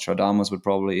Nostradamus would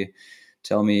probably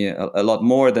tell me a lot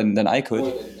more than I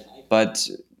could. But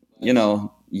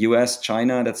US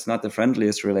China, that's not the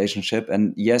friendliest relationship,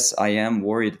 and yes, I am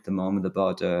worried at the moment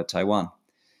about Taiwan.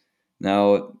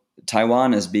 Now,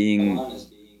 Taiwan as being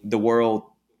the world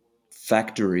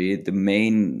factory, the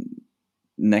main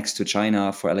next to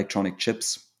China for electronic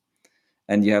chips.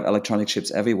 And you have electronic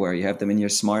chips everywhere. You have them in your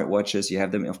smartwatches. You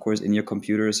have them, of course, in your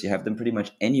computers. You have them pretty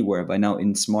much anywhere by now,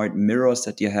 in smart mirrors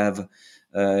that you have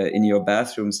in your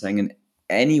bathrooms, hanging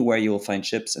anywhere you'll find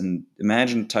chips. And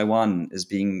imagine Taiwan is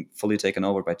being fully taken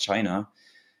over by China.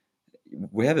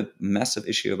 We have a massive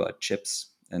issue about chips.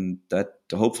 And that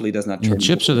hopefully does not turn.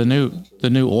 Chips are the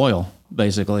new oil,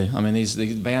 basically. I mean,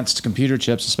 the advanced computer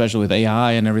chips, especially with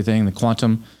AI and everything, the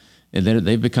quantum,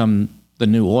 they've become the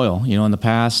new oil. In the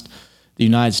past, the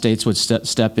United States would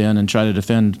step in and try to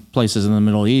defend places in the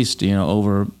Middle East,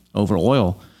 over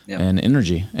oil and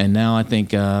energy. And now I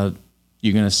think you're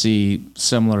going to see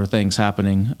similar things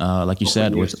happening, like you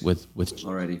said, with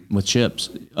chips.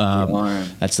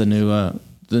 That's the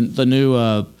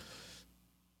new.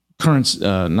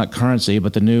 Not currency,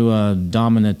 but the new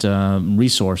dominant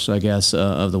resource, I guess,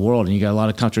 of the world. And you got a lot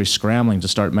of countries scrambling to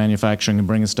start manufacturing and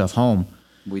bringing stuff home.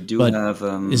 We do have.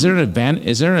 Is there an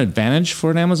advantage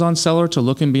for an Amazon seller to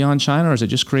looking beyond China, or does it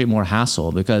just create more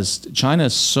hassle? Because China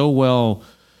is so well,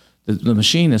 the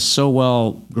machine is so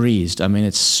well greased. I mean,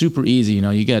 it's super easy.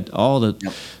 You get all the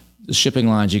shipping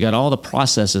lines, you got all the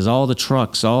processes, all the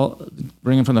trucks, all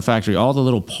bringing from the factory, all the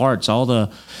little parts, all the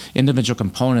individual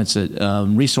components,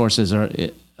 resources are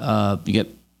you get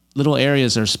little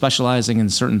areas that are specializing in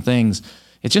certain things.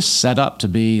 It's just set up to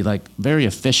be like very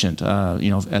efficient,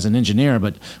 as an engineer.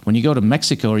 But when you go to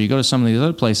Mexico or you go to some of these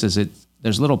other places,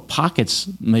 there's little pockets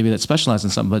maybe that specialize in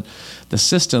something, but the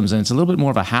systems, and it's a little bit more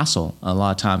of a hassle a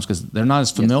lot of times because they're not as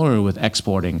familiar with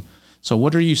exporting. So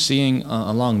what are you seeing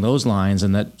along those lines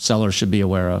and that sellers should be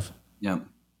aware of? Yeah.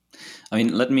 I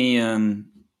mean, let me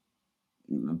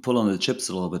pull on the chips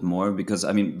a little bit more because,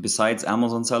 I mean, besides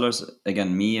Amazon sellers,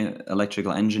 again, me,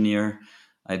 electrical engineer,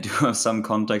 I do have some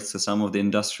contacts to some of the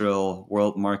industrial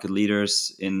world market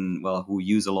leaders who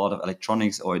use a lot of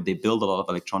electronics, or they build a lot of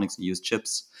electronics and use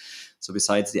chips. So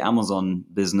besides the Amazon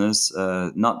business,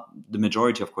 not the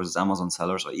majority, of course, is Amazon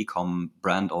sellers or e-com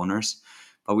brand owners,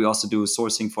 but we also do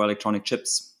sourcing for electronic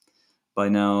chips by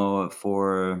now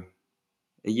for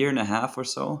a year and a half or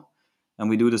so. And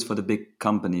we do this for the big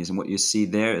companies. And what you see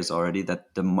there is already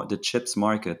that the chips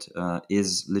market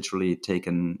is literally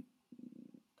taken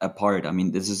apart. I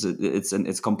mean,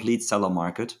 it's complete seller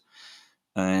market.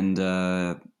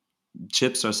 And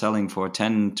chips are selling for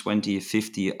 10, 20,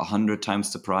 50, 100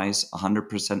 times the price,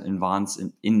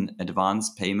 100% in advance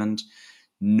payment,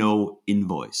 no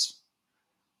invoice.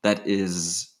 That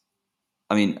is,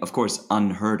 I mean, of course,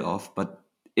 unheard of, but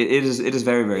it is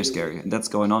very, very scary. And that's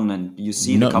going on. And you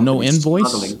see the companies no invoice?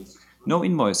 struggling. No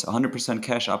invoice, 100%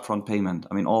 cash upfront payment.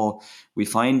 I mean, all we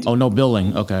find... Oh, no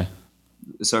billing. Okay.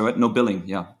 Sorry, what? No billing,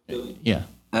 yeah. Yeah.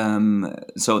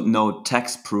 So no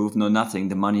tax proof, no nothing.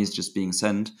 The money is just being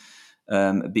sent.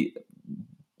 The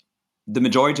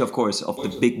majority, of course, of the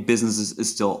big businesses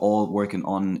is still all working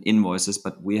on invoices,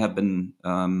 but we have been,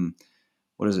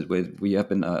 we have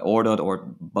been ordered or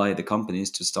by the companies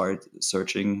to start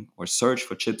search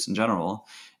for chips in general.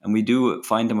 And we do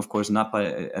find them, of course, not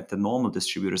at the normal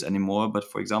distributors anymore, but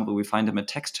for example, we find them at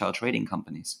textile trading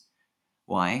companies.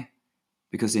 Why?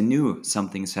 Because they knew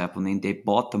something's happening. They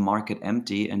bought the market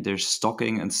empty and they're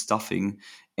stocking and stuffing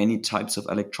any types of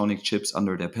electronic chips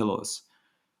under their pillows.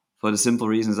 For the simple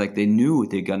reasons, like they knew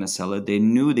they're going to sell it. They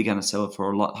knew they're going to sell it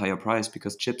for a lot higher price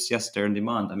because chips, yes, they're in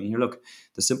demand. I mean, here, look,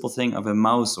 the simple thing of a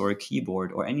mouse or a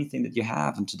keyboard or anything that you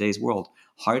have in today's world,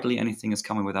 hardly anything is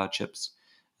coming without chips.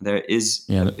 There is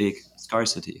a big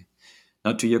scarcity.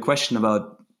 Now, to your question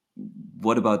about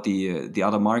what about the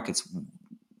other markets,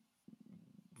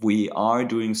 we are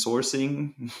doing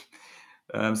sourcing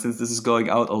since this is going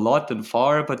out a lot and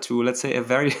far, but to, let's say, a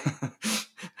very,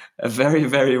 a very,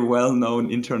 very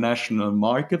well-known international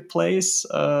marketplace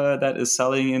that is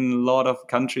selling in a lot of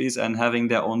countries and having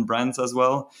their own brands as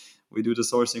well. We do the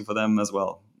sourcing for them as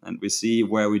well. And we see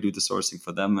where we do the sourcing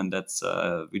for them. And that's,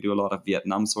 we do a lot of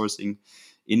Vietnam sourcing,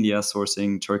 India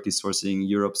sourcing, Turkey sourcing,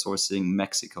 Europe sourcing,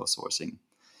 Mexico sourcing.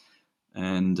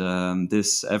 And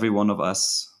every one of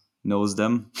us knows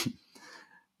them.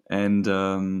 And,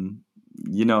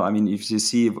 I mean, if you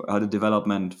see how the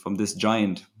development from this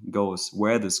giant goes,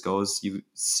 where this goes, you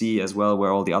see as well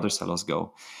where all the other sellers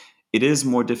go. It is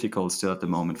more difficult still at the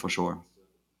moment, for sure.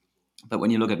 But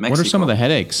when you look at Mexico... What are some of the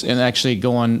headaches in actually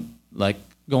going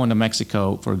to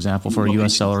Mexico, for example, for a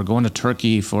U.S. seller, going to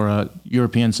Turkey for a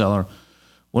European seller?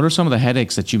 What are some of the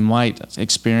headaches that you might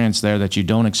experience there that you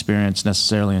don't experience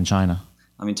necessarily in China?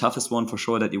 I mean, toughest one for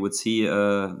sure that you would see,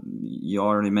 you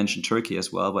already mentioned Turkey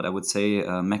as well, but I would say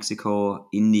Mexico,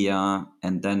 India,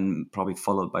 and then probably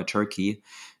followed by Turkey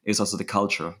is also the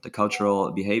culture, the cultural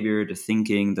behavior, the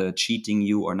thinking, the cheating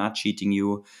you or not cheating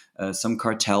you, some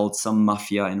cartels, some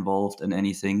mafia involved in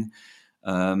anything,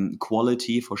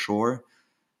 quality for sure.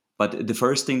 But the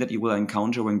first thing that you will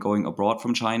encounter when going abroad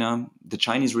from China, the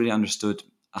Chinese really understood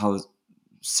how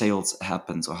sales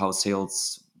happens or how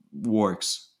sales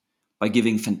works. By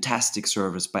giving fantastic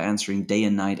service, by answering day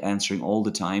and night, answering all the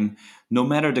time, no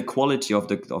matter the quality of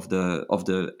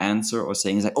the answer or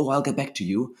saying, it's like, oh, I'll get back to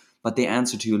you, but they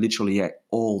answer to you literally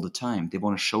all the time. They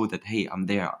want to show that, hey, I'm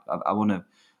there. I want to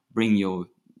bring you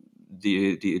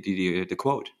the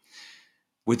quote.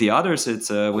 With the others,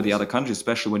 it's with the other countries,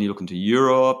 especially when you look into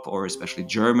Europe or especially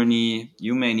Germany,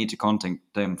 you may need to contact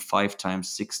them 5 times,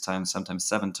 6 times, sometimes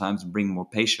 7 times, bring more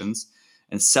patience.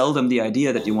 And sell them the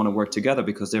idea that you want to work together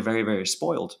because they're very, very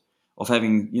spoiled of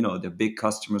having, their big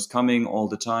customers coming all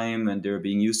the time and they're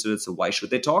being used to it. So why should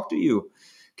they talk to you?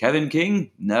 Kevin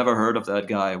King, never heard of that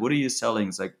guy. What are you selling?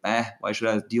 It's like, why should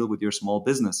I deal with your small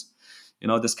business?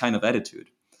 This kind of attitude.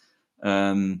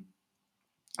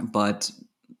 But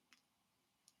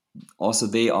also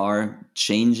they are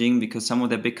changing because some of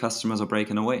their big customers are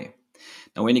breaking away.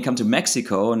 Now, when you come to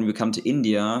Mexico and you come to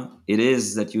India, it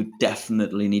is that you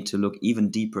definitely need to look even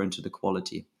deeper into the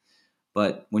quality.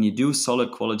 But when you do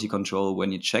solid quality control,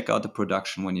 when you check out the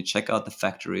production, when you check out the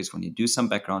factories, when you do some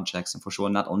background checks, and for sure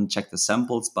not only check the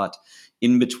samples, but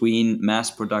in between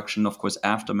mass production, of course,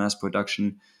 after mass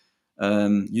production,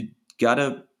 you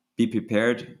gotta be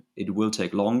prepared. It will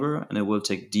take longer and it will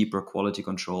take deeper quality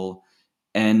control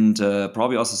and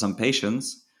probably also some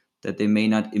patience that they may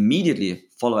not immediately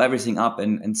follow everything up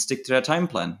and stick to their time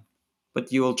plan.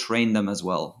 But you will train them as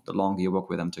well the longer you work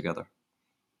with them together.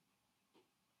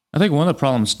 I think one of the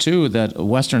problems too that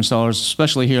Western sellers,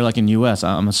 especially here, like in U.S.,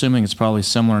 I'm assuming it's probably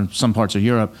similar in some parts of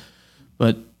Europe.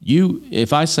 But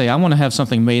if I say I want to have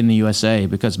something made in the USA,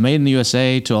 because made in the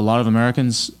USA to a lot of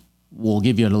Americans will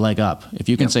give you a leg up. If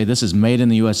you can say this is made in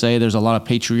the USA, there's a lot of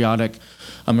patriotic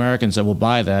Americans that will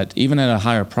buy that, even at a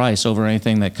higher price over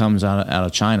anything that comes out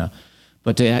of China.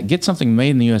 But to get something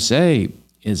made in the USA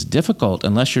is difficult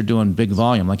unless you're doing big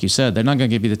volume. Like you said, they're not going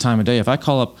to give you the time of day. If I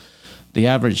call up the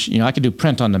average, I could do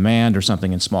print on demand or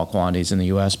something in small quantities in the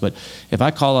U.S. But if I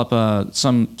call up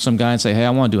some guy and say, hey, I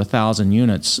want to do 1,000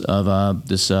 units of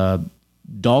this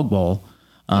dog bowl,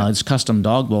 this custom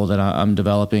dog bowl that I'm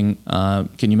developing,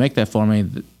 can you make that for me?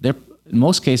 In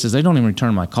most cases, they don't even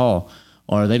return my call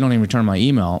or they don't even return my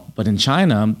email. But in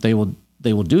China, they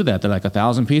will do that. They're like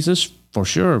 1,000 pieces for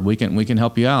sure. We can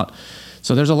help you out.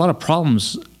 So there's a lot of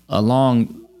problems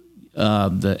along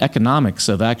the economics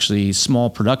of actually small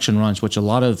production runs, which a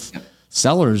lot of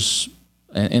sellers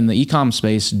in the e-com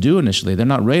space do initially. They're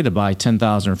not ready to buy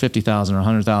 10,000 or 50,000 or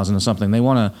 100,000 or something. They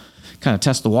want to kind of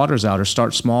test the waters out or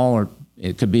start small, or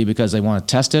it could be because they want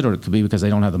to test it, or it could be because they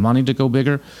don't have the money to go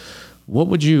bigger. What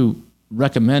would you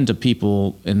recommend to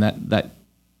people in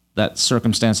that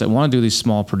circumstance that want to do these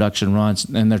small production runs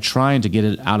and they're trying to get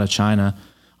it out of China?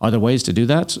 Are there ways to do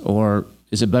that, or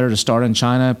is it better to start in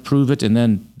China, prove it, and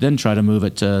then try to move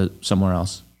it to somewhere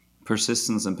else?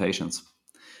 Persistence and patience.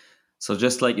 So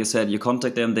just like you said, you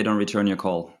contact them, they don't return your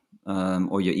call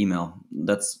or your email.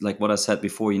 That's like what I said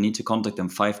before. You need to contact them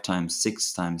 5 times,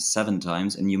 6 times, 7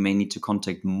 times, and you may need to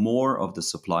contact more of the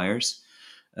suppliers.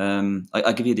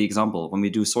 I'll give you the example. When we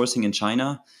do sourcing in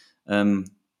China,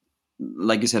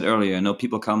 like you said earlier,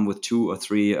 people come with 2 or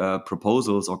 3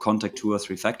 proposals or contact 2 or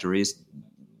 3 factories.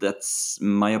 That's, in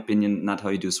my opinion, not how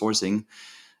you do sourcing.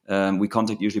 We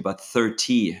contact usually about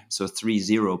 30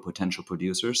 potential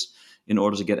producers in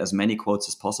order to get as many quotes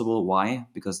as possible. Why?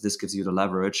 Because this gives you the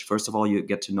leverage. First of all, you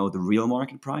get to know the real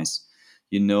market price.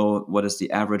 You know what is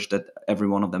the average that every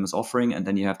one of them is offering, and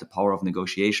then you have the power of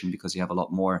negotiation because you have a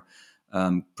lot more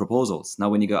proposals. Now,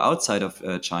 when you go outside of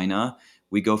China,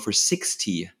 we go for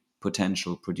 60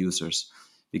 potential producers,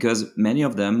 because many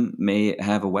of them may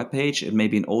have a web page. It may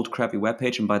be an old crappy web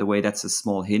page. And by the way, that's a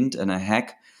small hint and a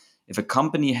hack. If a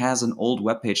company has an old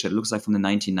web page that looks like from the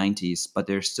 1990s, but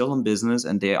they're still in business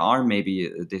and they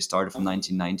started from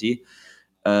 1990,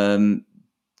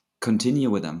 continue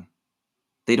with them.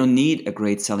 They don't need a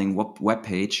great selling web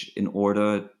page in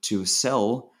order to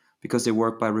sell, because they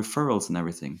work by referrals and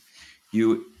everything.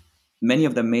 Many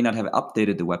of them may not have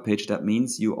updated the webpage. That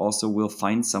means you also will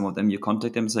find some of them. You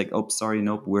contact them, it's like, oh, sorry,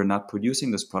 nope, we're not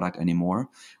producing this product anymore.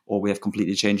 Or we have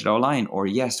completely changed our line. Or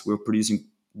yes, we're producing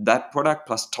that product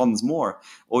plus tons more.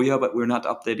 Or yeah, but we're not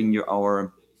updating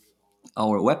our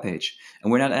webpage.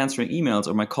 And we're not answering emails,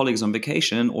 or my colleague's on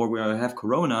vacation, or we have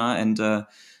Corona and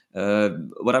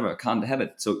whatever, can't have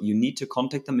it. So you need to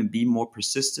contact them and be more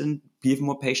persistent, give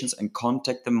more patience, and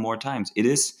contact them more times. It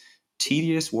is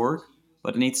tedious work,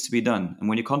 but it needs to be done. And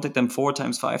when you contact them 4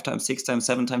 times, 5 times, 6 times,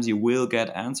 7 times, you will get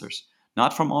answers.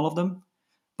 Not from all of them,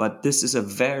 but this is a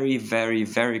very, very,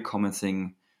 very common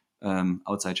thing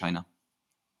outside China.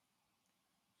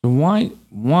 Why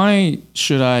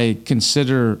should I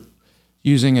consider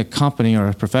using a company or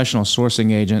a professional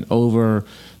sourcing agent over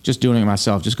just doing it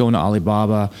myself? Just going to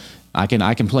Alibaba. I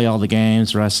can play all the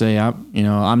games where I say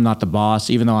I'm not the boss,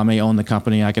 even though I may own the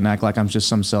company. I can act like I'm just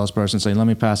some salesperson saying, let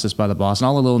me pass this by the boss, and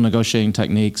all the little negotiating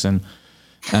techniques. And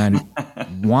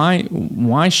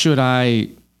why should I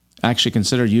actually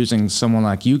consider using someone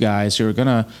like you guys who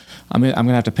are I'm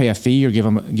gonna have to pay a fee or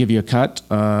give you a cut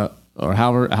or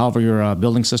however your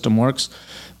billing system works?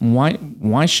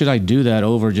 Why should I do that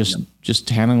over just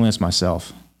handling this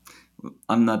myself?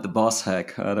 I'm not the boss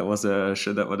hack. That was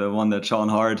the one that Sean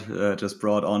Hart just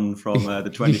brought on from the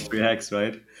 23 hacks,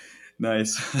 right?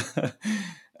 Nice.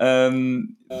 Of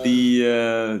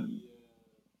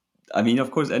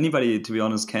course, anybody, to be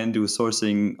honest, can do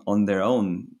sourcing on their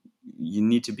own. You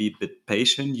need to be a bit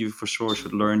patient. You for sure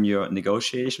should learn your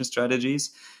negotiation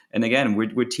strategies. And again,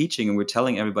 we're teaching and we're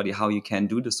telling everybody how you can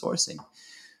do the sourcing.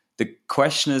 The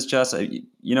question is just,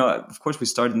 of course, we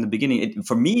started in the beginning.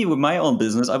 For me, with my own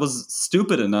business, I was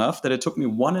stupid enough that it took me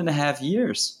 1.5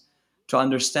 years to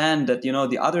understand that,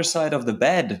 the other side of the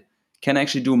bed can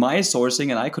actually do my sourcing,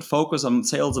 and I could focus on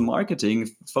sales and marketing,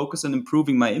 focus on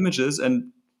improving my images, and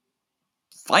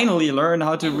finally learn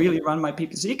how to really run my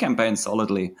PPC campaign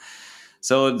solidly.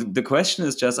 So the question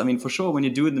is just, for sure, when you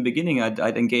do it in the beginning,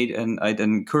 I'd engage and I'd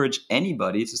encourage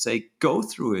anybody to say, go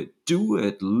through it, do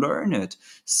it, learn it,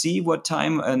 see what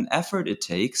time and effort it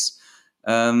takes.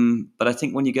 But I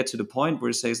think when you get to the point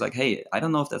where it says like, hey, I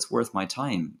don't know if that's worth my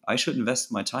time. I should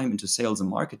invest my time into sales and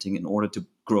marketing in order to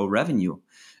grow revenue.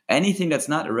 Anything that's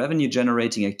not a revenue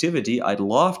generating activity, I'd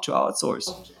love to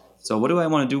outsource. So what do I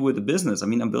want to do with the business?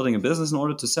 I'm building a business in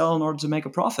order to sell, in order to make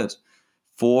a profit,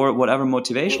 for whatever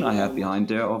motivation I have behind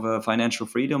there of financial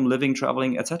freedom, living,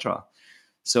 traveling, etc.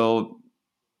 So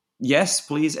yes,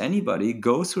 please, anybody,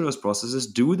 go through those processes,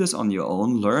 do this on your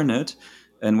own, learn it.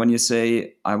 And when you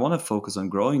say, I want to focus on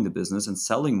growing the business and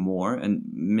selling more and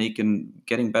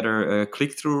getting better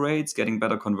click-through rates, getting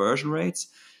better conversion rates,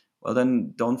 well,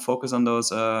 then don't focus on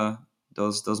those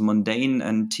mundane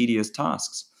and tedious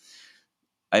tasks.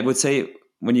 I would say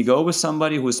when you go with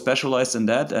somebody who is specialized in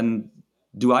that, and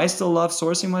do I still love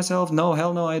sourcing myself? No,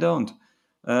 hell no, I don't.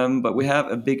 But we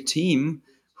have a big team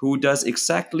who does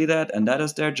exactly that, and that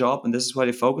is their job, and this is why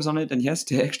they focus on it. And yes,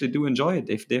 they actually do enjoy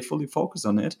it. They fully focus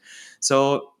on it.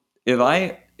 So if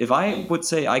I would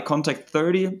say I contact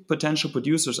 30 potential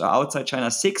producers outside China,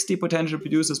 60 potential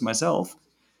producers myself,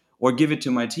 or give it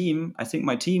to my team, I think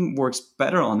my team works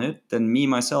better on it than me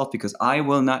myself, because I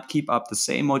will not keep up the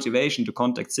same motivation to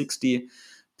contact 60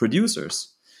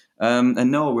 producers.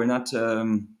 And no, we're not.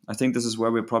 I think this is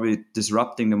where we're probably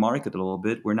disrupting the market a little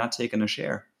bit. We're not taking a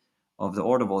share of the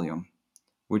order volume.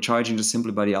 We're charging just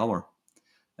simply by the hour.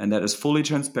 And that is fully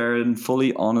transparent,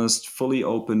 fully honest, fully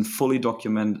open, fully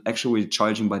documented. Actually, we're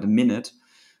charging by the minute.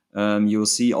 You'll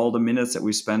see all the minutes that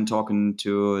we spend talking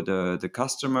to the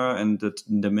customer, and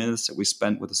the minutes that we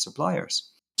spend with the suppliers.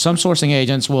 Some sourcing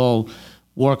agents will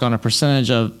work on a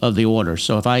percentage of the order.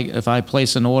 So if I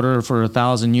place an order for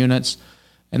 1,000 units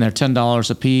and they're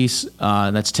 $10 a piece,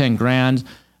 that's 10 grand.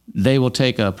 They will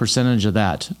take a percentage of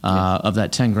that, of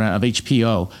that 10 grand of each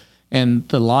PO. And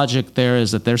the logic there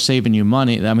is that they're saving you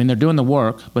money. They're doing the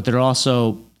work, but they're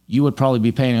also, you would probably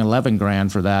be paying 11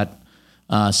 grand for that.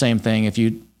 Same thing if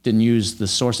you didn't use the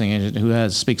sourcing agent who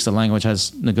speaks the language,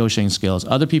 has negotiating skills.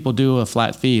 Other people do a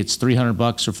flat fee. It's $300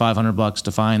 or $500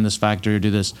 to find this factory or do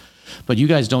this. But you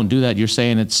guys don't do that. You're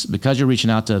saying it's because you're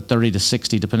reaching out to 30 to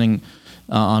 60, depending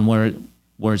on where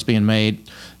it's being made.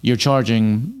 You're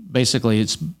charging, basically,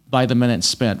 it's by the minute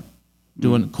spent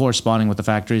doing corresponding with the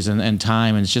factories and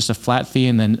time, and it's just a flat fee,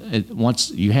 and then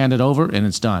once you hand it over and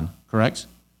it's done, correct?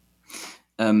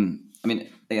 Again,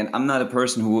 I'm not a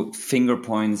person who finger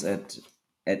points at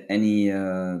any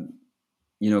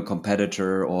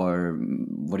competitor, or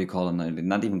what do you call them?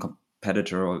 Not even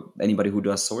competitor, or anybody who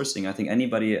does sourcing. I think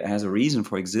anybody has a reason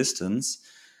for existence.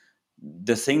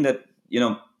 The thing that,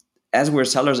 as we're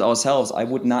sellers ourselves, I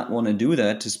would not want to do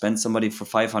that to spend somebody for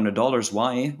 $500.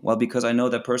 Why? Well, because I know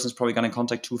that person is probably going to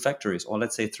contact 2 factories, or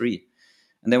let's say 3.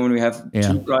 And then when we have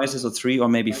 2 prices, or 3, or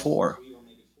maybe 4.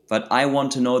 But I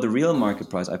want to know the real market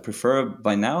price. I prefer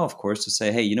by now, of course, to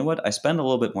say, hey, you know what? I spend a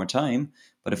little bit more time,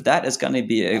 but if that is going to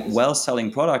be a well-selling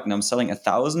product, and I'm selling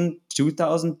 1,000,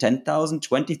 2,000, 10,000,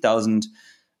 20,000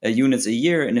 units a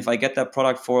year, and if I get that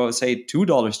product for, say,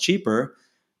 $2 cheaper,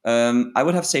 I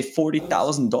would have, say,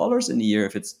 $40,000 in a year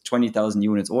if it's 20,000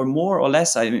 units, or more or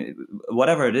less.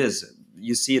 Whatever it is,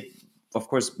 you see it, of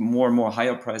course, more and more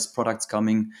higher priced products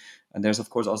coming, and there's, of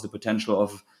course, also the potential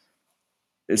of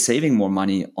saving more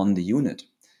money on the unit.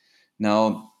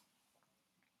 Now,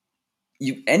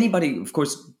 anybody, of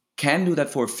course, can do that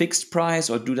for a fixed price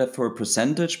or do that for a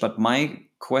percentage. But my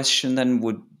question then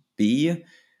would be,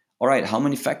 all right, how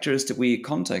many factories did we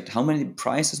contact? How many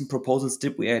prices and proposals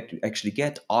did we actually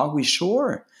get? Are we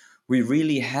sure we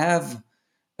really have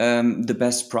the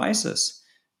best prices?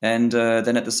 And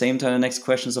then at the same time, the next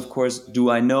question is, of course, do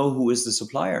I know who is the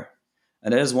supplier?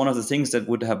 And that is one of the things that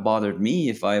would have bothered me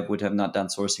if I would have not done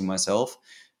sourcing myself.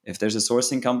 If there's a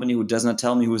sourcing company who does not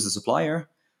tell me who is the supplier,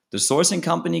 the sourcing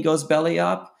company goes belly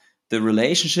up, the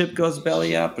relationship goes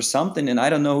belly up or something, and I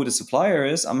don't know who the supplier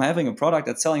is. I'm having a product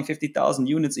that's selling 50,000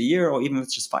 units a year, or even if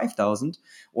it's just 5,000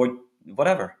 or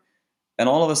whatever. And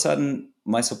all of a sudden,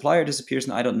 my supplier disappears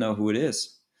and I don't know who it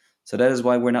is. So that is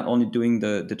why we're not only doing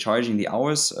the charging the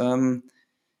hours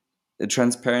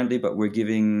transparently, but we're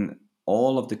giving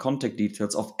all of the contact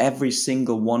details of every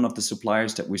single one of the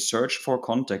suppliers that we searched for,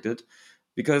 contacted,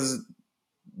 because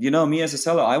me as a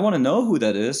seller, I want to know who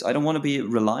that is. I don't want to be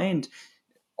reliant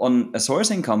on a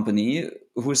sourcing company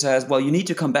who says, well, you need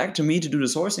to come back to me to do the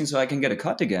sourcing so I can get a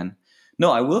cut again.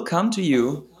 No, I will come to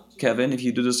you, Kevin, if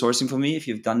you do the sourcing for me, if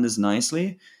you've done this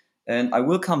nicely. And I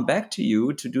will come back to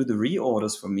you to do the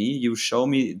reorders for me. You show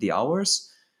me the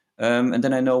hours, and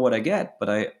then I know what I get. But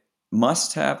I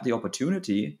must have the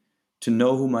opportunity to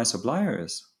know who my supplier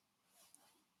is.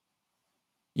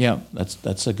 Yeah,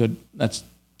 that's a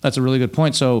really good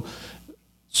point. So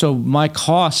my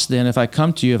costs then, if I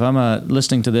come to you, if I'm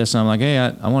listening to this and I'm like, hey,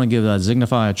 I want to give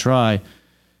Zignify a try.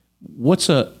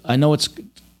 I know it's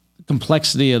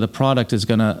complexity of the product is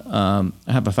going to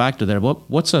have a factor there.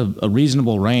 What's a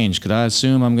reasonable range? Could I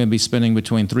assume I'm going to be spending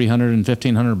between $300 and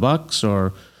 $1,500,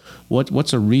 or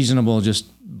what's a reasonable just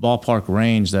ballpark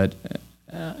range that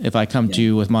if I come to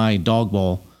you with my dog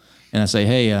bowl and I say,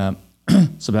 hey,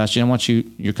 Sebastian, I want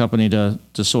your company to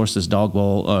source this dog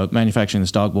bowl, manufacturing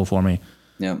this dog bowl for me.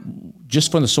 Yeah.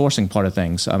 Just from the sourcing part of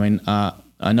things. I mean,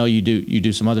 I know you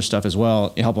do some other stuff as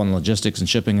well. You help on logistics and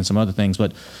shipping and some other things,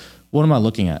 but what am I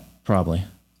looking at? Probably.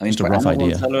 I mean, just a for rough Amazon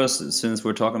idea. sellers, since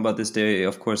we're talking about this, they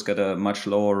of course get a much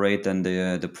lower rate than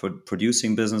the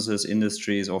producing businesses,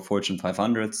 industries, or Fortune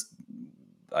 500s.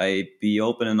 I be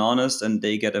open and honest, and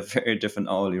they get a very different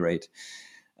hourly rate.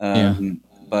 Yeah.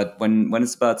 But when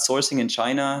it's about sourcing in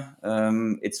China,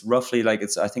 it's roughly like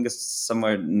I think it's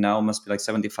somewhere now must be like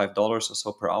 $75 or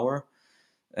so per hour.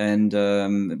 And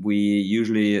we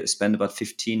usually spend about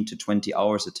 15 to 20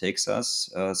 hours it takes us.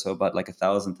 So about like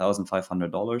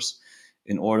 $1,500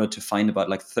 in order to find about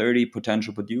like 30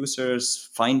 potential producers,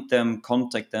 find them,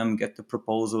 contact them, get the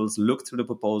proposals, look through the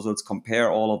proposals,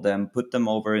 compare all of them, put them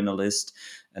over in a list,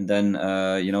 and then,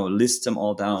 list them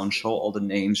all down, show all the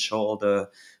names, show all the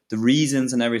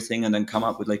reasons and everything, and then come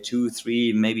up with like 2,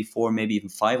 3, maybe 4, maybe even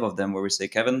 5 of them where we say,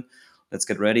 Kevin, let's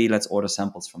get ready. Let's order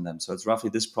samples from them. So it's roughly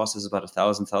this process is about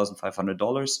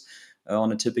 $1,500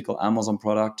 on a typical Amazon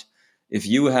product. If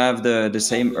you have the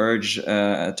same urge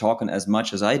talking as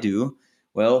much as I do,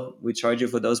 well, we charge you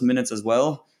for those minutes as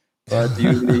well. But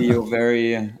usually you're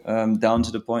very down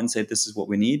to the point and say this is what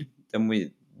we need. Then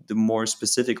the more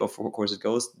specific of course it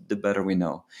goes, the better we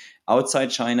know. Outside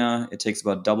China, it takes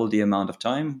about double the amount of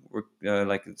time.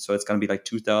 So it's going to be like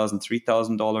 $2,000,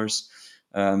 $3,000.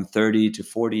 30 to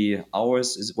 40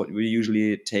 hours is what we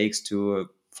usually takes to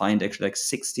find actually like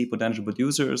 60 potential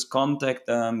producers, contact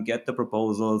them, get the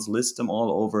proposals, list them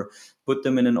all over, put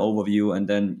them in an overview, and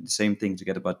then the same thing to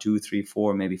get about 2, 3,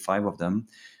 4, maybe 5 of them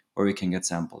where we can get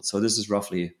samples. So this is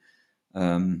roughly,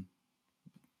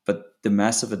 but the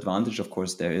massive advantage, of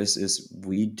course, there is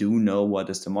we do know what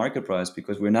is the market price,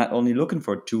 because we're not only looking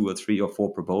for 2 or 3 or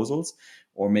 4 proposals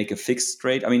or make a fixed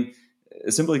rate. I mean,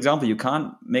 a simple example, you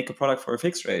can't make a product for a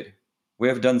fixed rate. We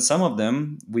have done some of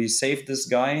them. We saved this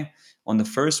guy on the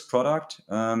first product.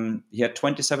 He had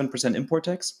 27% import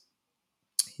tax.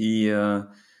 He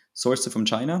sourced it from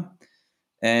China,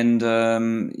 and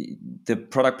the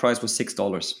product price was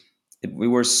 $6. We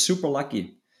were super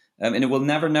lucky. And it will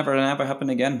never happen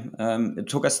again. It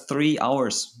took us 3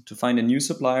 hours to find a new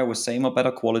supplier with same or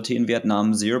better quality in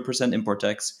Vietnam, 0% import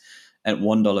tax, and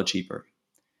 $1 cheaper.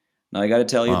 Now, I got to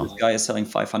tell you, This guy is selling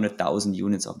 500,000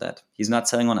 units of that. He's not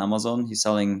selling on Amazon. He's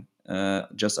selling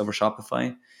just over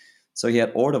Shopify. So he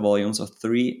had order volumes of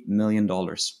 $3 million.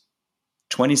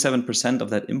 27% of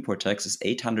that import tax is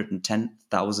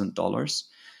 $810,000.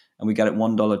 And we got it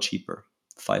 $1 cheaper,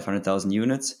 500,000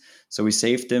 units. So we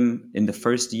saved him in the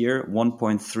first year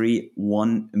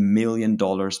 $1.31 million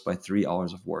by 3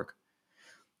 hours of work.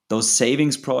 Those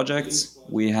savings projects,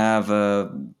 we have...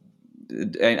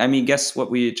 I mean, guess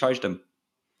what we charged him?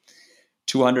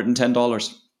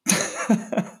 $210.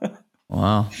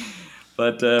 Wow.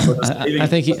 But I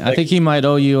think he might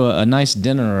owe you a nice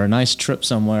dinner or a nice trip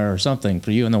somewhere or something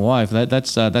for you and the wife.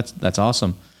 That's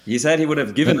awesome. He said he would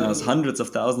have given us hundreds of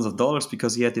thousands of dollars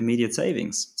because he had immediate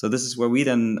savings. So this is where we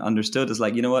then understood is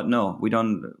like, you know what? No, we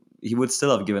don't. He would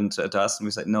still have given to us, and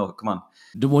we said, no, come on.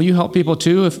 Will you help people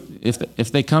too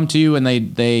if they come to you and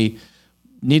they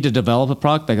need to develop a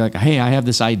product? They're like, hey, I have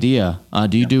this idea.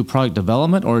 Do you do product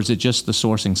development, or is it just the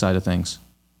sourcing side of things?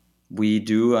 We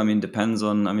do. I mean, depends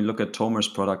on. I mean, look at Tomer's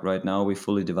product right now. We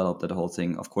fully developed that whole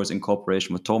thing, of course, in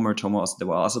cooperation with Tomer. There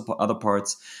were also other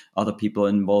parts, other people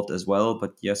involved as well.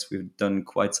 But yes, we've done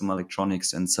quite some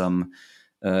electronics and some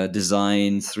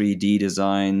design, 3D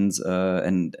designs,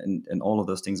 and all of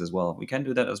those things as well. We can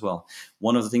do that as well.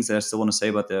 One of the things that I still want to say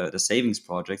about the savings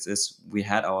projects is we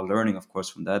had our learning, of course,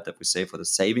 from that we say for the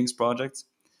savings projects.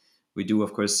 We do,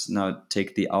 of course, now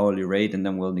take the hourly rate and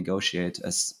then we'll negotiate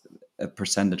as a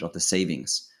percentage of the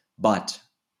savings. But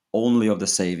only of the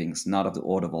savings, not of the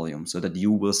order volume, so that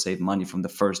you will save money from the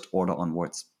first order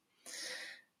onwards.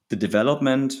 The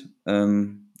development,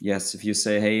 yes, if you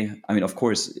say, hey, I mean, of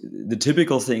course, the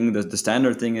typical thing, the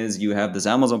standard thing is you have this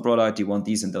Amazon product, you want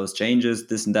these and those changes,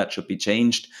 this and that should be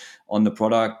changed on the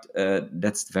product.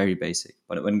 That's very basic.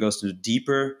 But when it goes to the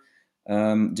deeper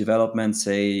development,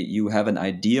 say you have an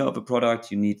idea of a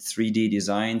product, you need 3D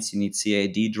designs, you need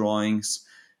CAD drawings,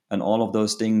 and all of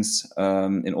those things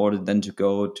in order then to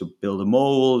go to build a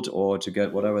mold or to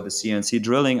get whatever the CNC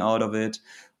drilling out of it,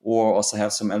 or also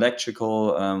have some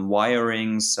electrical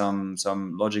wiring, some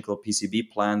logical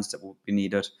PCB plans that would be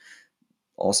needed.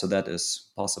 Also, that is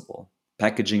possible.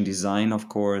 Packaging design, of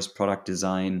course, product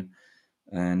design,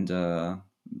 and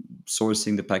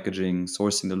sourcing the packaging,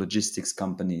 sourcing the logistics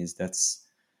companies. That's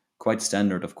quite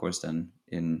standard, of course, then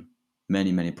in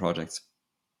many projects.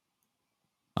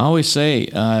 I always say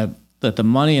that the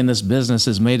money in this business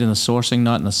is made in the sourcing,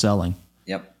 not in the selling.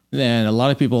 Yep. And a lot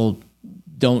of people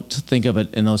don't think of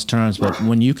it in those terms, but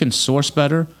when you can source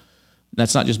better,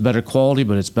 that's not just better quality,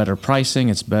 but it's better pricing,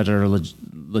 it's better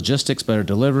logistics, better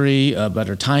delivery,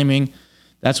 better timing.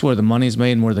 That's where the money's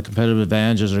made and where the competitive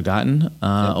advantages are gotten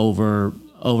over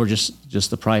just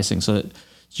the pricing. So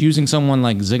using someone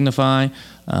like Signify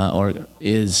or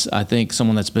is, I think,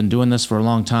 someone that's been doing this for a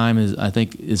long time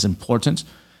is important.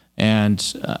 And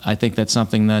I think that's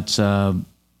something that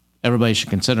everybody should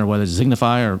consider, whether it's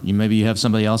Signify or maybe you have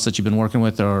somebody else that you've been working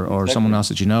with or exactly. Someone else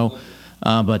that you know.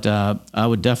 But I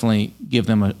would definitely give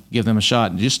them a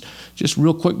shot. Just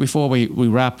real quick before we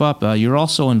wrap up, you're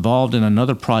also involved in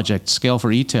another project, Scale for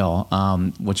E-Tail,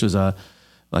 which was a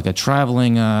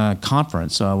traveling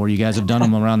conference where you guys have done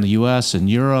them around the U.S. and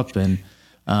Europe and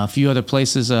a few other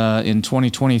places in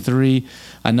 2023.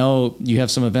 I know you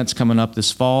have some events coming up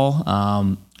this fall.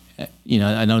 I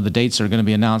know the dates are going to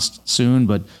be announced soon,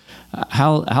 but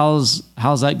how's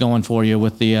that going for you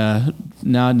with the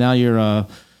now you're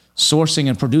sourcing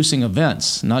and producing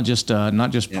events, not just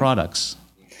products.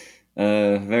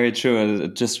 Very true.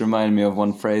 It just reminded me of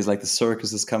one phrase, like the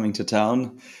circus is coming to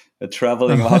town. A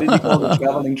traveling, how did you call it? A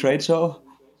traveling trade show?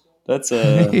 That's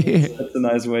a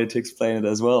nice way to explain it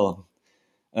as well.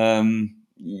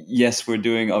 Yes, we're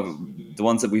doing the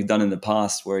ones that we've done in the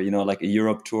past, where like a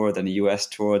Europe tour, then a US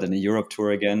tour, then a Europe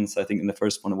tour again. So I think in the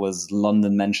first one it was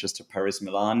London, Manchester, Paris,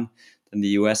 Milan. Then the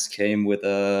US came with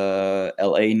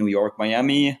LA, New York,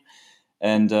 Miami.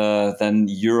 And then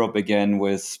Europe again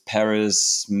with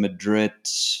Paris, Madrid,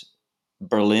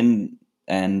 Berlin,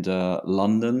 and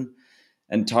London.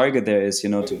 And target there is,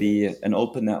 to be an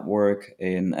open network,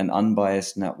 an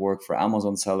unbiased network for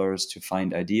Amazon sellers to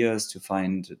find ideas,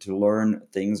 to learn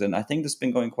things. And I think this has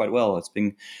been going quite well. It's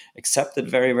been accepted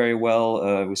very, very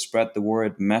well. We spread the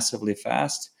word massively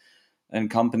fast. And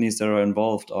companies that are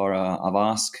involved are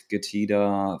Avask,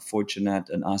 Getida, Fortinet,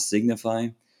 and us Signify.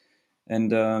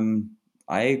 And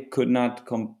I could not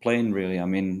complain, really. I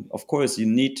mean, of course, you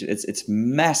need to, it's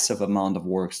massive amount of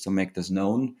work to make this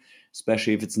known,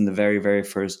 especially if it's in the very, very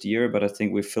first year. But I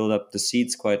think we filled up the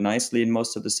seats quite nicely in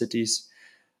most of the cities.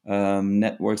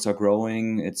 Networks are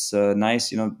growing. It's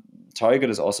nice. Target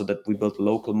is also that we built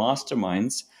local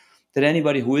masterminds, that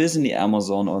anybody who is in the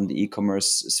Amazon or in the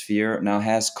e-commerce sphere now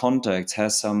has contacts,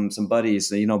 has some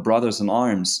buddies, brothers in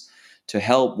arms, to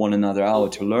help one another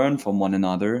out, to learn from one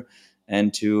another.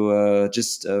 And to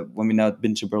when we now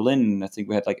been to Berlin, I think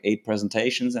we had like 8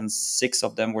 presentations, and 6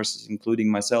 of them were, including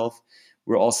myself,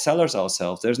 we're all sellers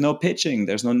ourselves. There's no pitching,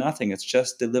 there's no nothing. It's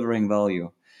just delivering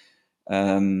value.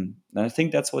 And I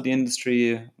think that's what the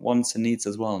industry wants and needs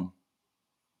as well.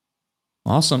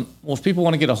 Awesome. Well, if people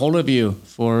want to get a hold of you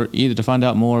for either to find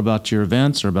out more about your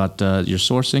events or about your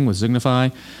sourcing with Signify,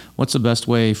 what's the best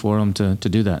way for them to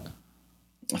do that?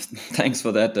 Thanks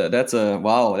for that. That's an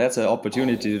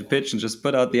opportunity to pitch and just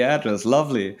put out the address.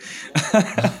 Lovely.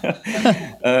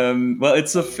 Well,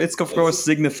 it's of course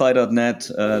signify.net.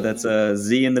 That's a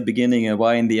Z in the beginning, a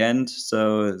Y in the end.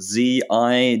 So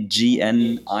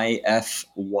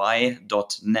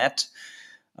zignify.net.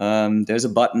 There's a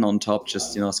button on top.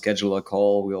 Just schedule a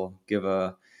call. We'll give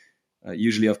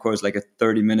usually, of course, like a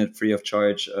 30-minute free of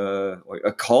charge or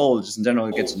a call. Just in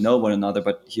general, get to know one another.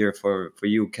 But here for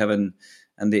you, Kevin,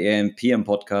 and the AM PM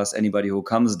podcast, anybody who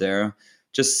comes there,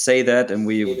 just say that, and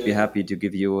we would be happy to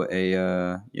give you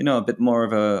a bit more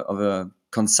of a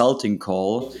consulting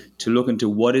call to look into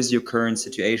what is your current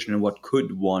situation and what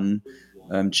could one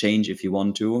change if you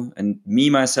want to. And me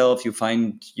myself, you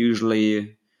find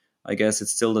usually, I guess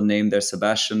it's still the name there,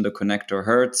 Sebastian, the connector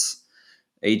Herz,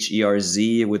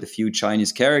 HERZ with a few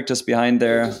Chinese characters behind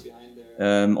there.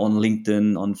 On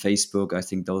LinkedIn, on Facebook, I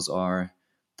think those are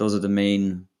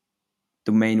the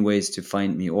the main ways to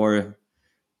find me. Or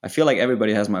I feel like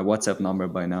everybody has my WhatsApp number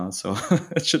by now, so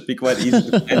it should be quite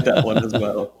easy to find that one as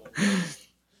well.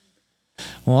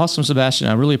 Well, awesome, Sebastian.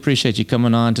 I really appreciate you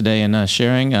coming on today and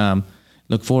sharing.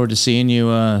 Look forward to seeing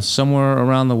you somewhere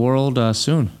around the world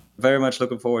soon. Very much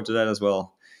looking forward to that as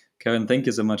well. Kevin, thank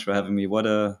you so much for having me. What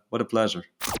a pleasure.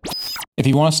 If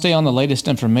you want to stay on the latest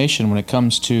information when it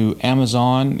comes to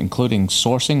Amazon, including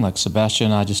sourcing, like Sebastian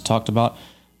and I just talked about,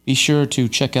 be sure to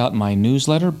check out my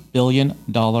newsletter,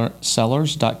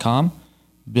 billiondollarsellers.com,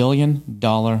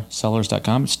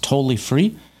 billiondollarsellers.com. It's totally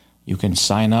free. You can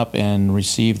sign up and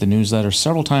receive the newsletter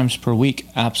several times per week,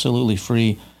 absolutely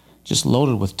free, just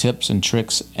loaded with tips and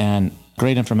tricks and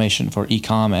great information for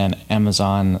e-com and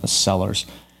Amazon sellers.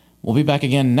 We'll be back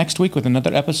again next week with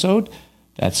another episode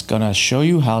that's going to show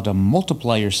you how to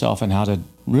multiply yourself and how to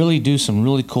really do some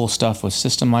really cool stuff with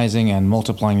systemizing and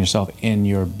multiplying yourself in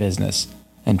your business.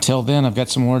 Until then, I've got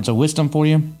some words of wisdom for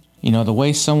you. You know, the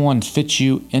way someone fits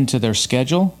you into their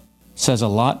schedule says a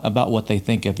lot about what they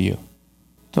think of you.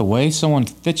 The way someone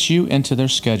fits you into their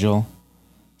schedule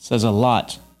says a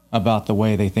lot about the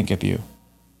way they think of you.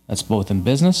 That's both in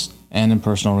business and in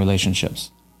personal relationships.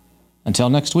 Until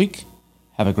next week,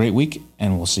 have a great week,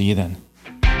 and we'll see you then.